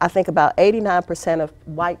 I think about 89% of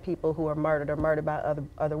white people who are murdered by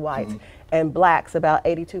other whites. And blacks, about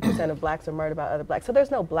 82% of blacks are murdered by other blacks. So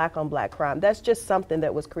there's no black on black crime. That's just something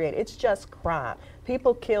that was created. It's just crime.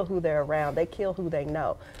 People kill who they're around. They kill who they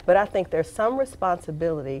know. But I think there's some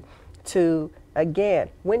responsibility to, again,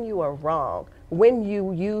 when you are wrong, when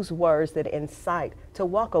you use words that incite, to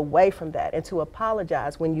walk away from that and to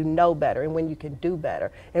apologize when you know better and when you can do better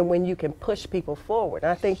and when you can push people forward.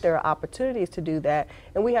 And I think there are opportunities to do that,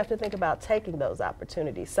 and we have to think about taking those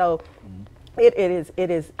opportunities. So it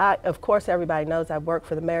is, of course, everybody knows I work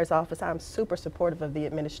for the mayor's office. I'm super supportive of the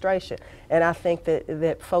administration, and I think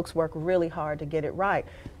that folks work really hard to get it right.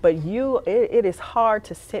 But it is hard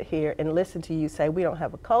to sit here and listen to you say we don't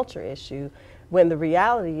have a culture issue, when the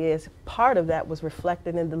reality is part of that was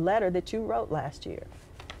reflected in the letter that you wrote last year.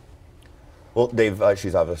 Well, Dave,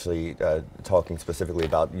 she's obviously talking specifically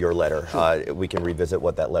about your letter. We can revisit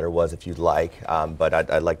what that letter was if you'd like, but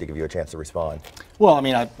I'd like to give you a chance to respond. Well, I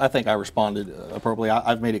mean, I think I responded appropriately.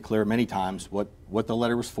 I've made it clear many times what the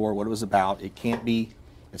letter was for, what it was about. It can't be,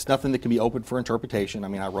 it's nothing that can be open for interpretation. I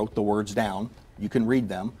mean, I wrote the words down. You can read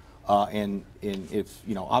them. And if,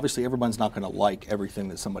 you know, obviously everyone's not going to like everything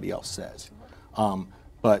that somebody else says.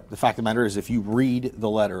 But the fact of the matter is, if you read the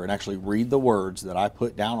letter and actually read the words that I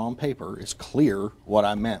put down on paper, it's clear what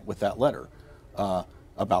I meant with that letter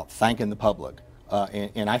about thanking the public.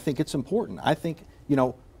 And I think it's important. I think, you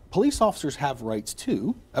know, police officers have rights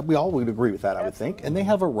too. We all would agree with that, I would think. And they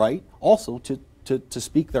have a right also to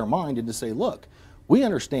speak their mind and to say, look, we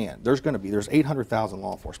understand there's 800,000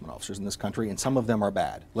 law enforcement officers in this country, and some of them are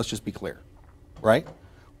bad. Let's just be clear, right?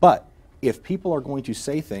 But if people are going to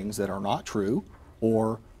say things that are not true,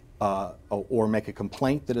 or make a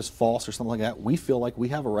complaint that is false or something like that, we feel like we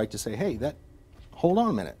have a right to say, hey, hold on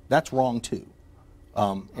a minute, that's wrong too.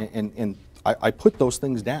 And I put those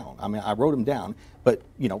things down. I mean, I wrote them down, but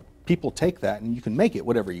you know, people take that and you can make it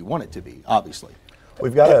whatever you want it to be, obviously.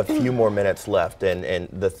 We've got a few more minutes left, and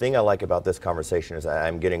the thing I like about this conversation is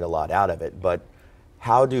I'm getting a lot out of it, but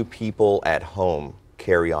how do people at home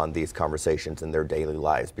carry on these conversations in their daily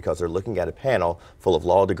lives? Because they're looking at a panel full of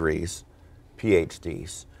law degrees,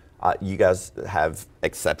 PhDs. You guys have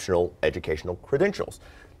exceptional educational credentials.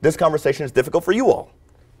 This conversation is difficult for you all.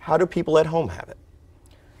 How do people at home have it?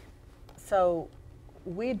 So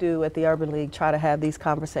we do at the Urban League try to have these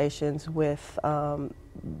conversations with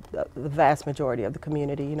the vast majority of the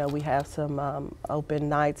community. You know, we have some open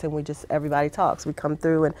nights and everybody talks. We come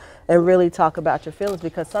through and really talk about your feelings,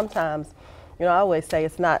 because sometimes, you know, I always say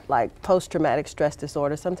it's not like post-traumatic stress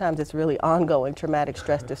disorder. Sometimes it's really ongoing traumatic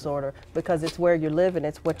stress disorder, because it's where you're living,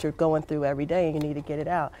 it's what you're going through every day, and you need to get it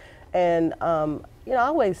out. And, you know, I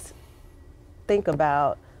always think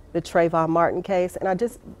about the Trayvon Martin case,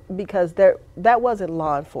 and because that wasn't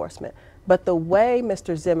law enforcement, but the way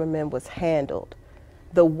Mr. Zimmerman was handled,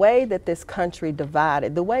 the way that this country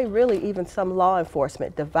divided, the way really even some law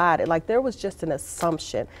enforcement divided, like there was just an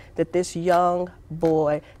assumption that this young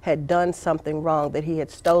boy had done something wrong, that he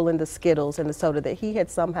had stolen the Skittles and the soda, that he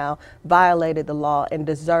had somehow violated the law and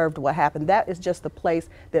deserved what happened. That is just the place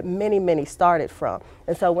that many, many started from.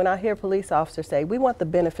 And so when I hear police officers say, we want the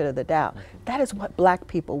benefit of the doubt, that is what black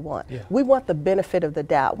people want. Yeah. We want the benefit of the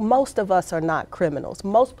doubt. Most of us are not criminals.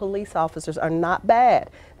 Most police officers are not bad.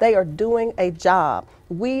 They are doing a job.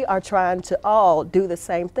 We are trying to all do the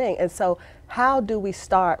same thing. And so how do we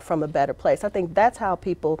start from a better place? I think that's how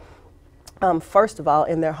people first of all,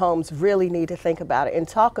 in their homes, really need to think about it and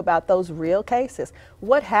talk about those real cases.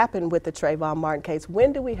 What happened with the Trayvon Martin case?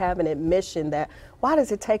 When do we have an admission that, why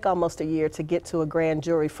does it take almost a year to get to a grand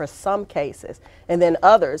jury for some cases? And then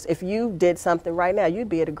others, if you did something right now, you'd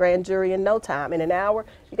be at a grand jury in no time. In an hour,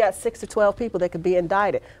 you got 6 to 12 people that could be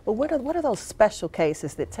indicted. But what are those special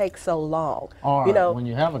cases that take so long? Or you know, when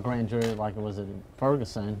you have a grand jury like it was in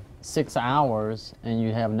Ferguson, 6 hours and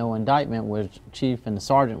you have no indictment, which chief and the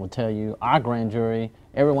sergeant will tell you, our grand jury,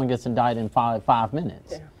 everyone gets indicted in five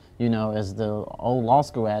minutes. Yeah. You know, as the old law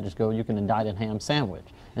school adage go, you can indict a ham sandwich.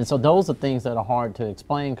 And so those are things that are hard to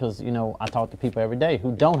explain because, you know, I talk to people every day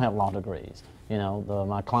who don't have law degrees. You know,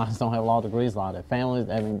 my clients don't have law degrees, a lot of their families,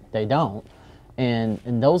 I mean, they don't. And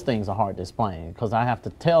those things are hard to explain because I have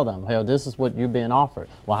to tell them, hey, this is what you're being offered.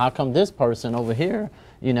 Well, how come this person over here,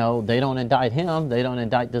 you know, they don't indict him, they don't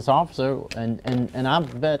indict this officer, and I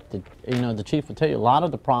bet that, you know, the chief will tell you a lot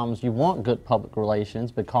of the problems, you want good public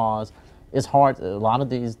relations because it's hard, a lot of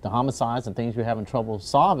the homicides and things you're having trouble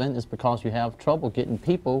solving is because you have trouble getting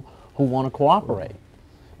people who want to cooperate.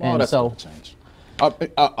 Well, and that's so, gonna change.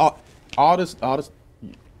 All this,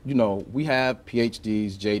 you know, we have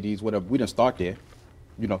PhDs, JDs, whatever. We didn't start there.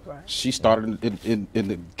 You know, right. She started in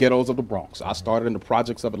the ghettos of the Bronx. I started in the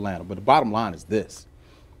projects of Atlanta. But the bottom line is this.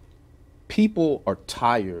 People are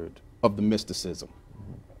tired of the mysticism,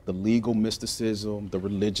 the legal mysticism, the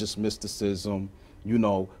religious mysticism, you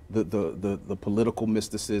know, the political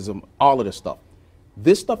mysticism, all of this stuff.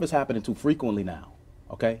 This stuff is happening too frequently now,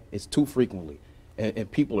 okay? It's too frequently. And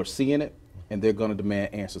people are seeing it, and they're going to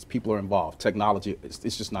demand answers. People are involved. Technology,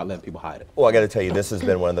 it's just not letting people hide it. Well, I got to tell you, this has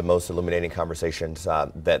been one of the most illuminating conversations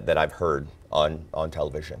that I've heard on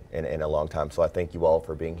television in a long time. So I thank you all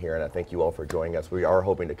for being here, and I thank you all for joining us. We are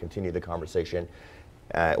hoping to continue the conversation.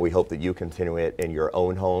 We hope that you continue it in your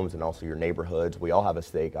own homes and also your neighborhoods. We all have a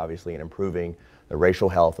stake, obviously, in improving the racial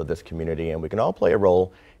health of this community, and we can all play a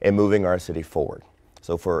role in moving our city forward.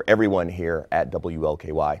 So for everyone here at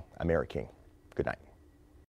WLKY, I'm Eric King. Good night.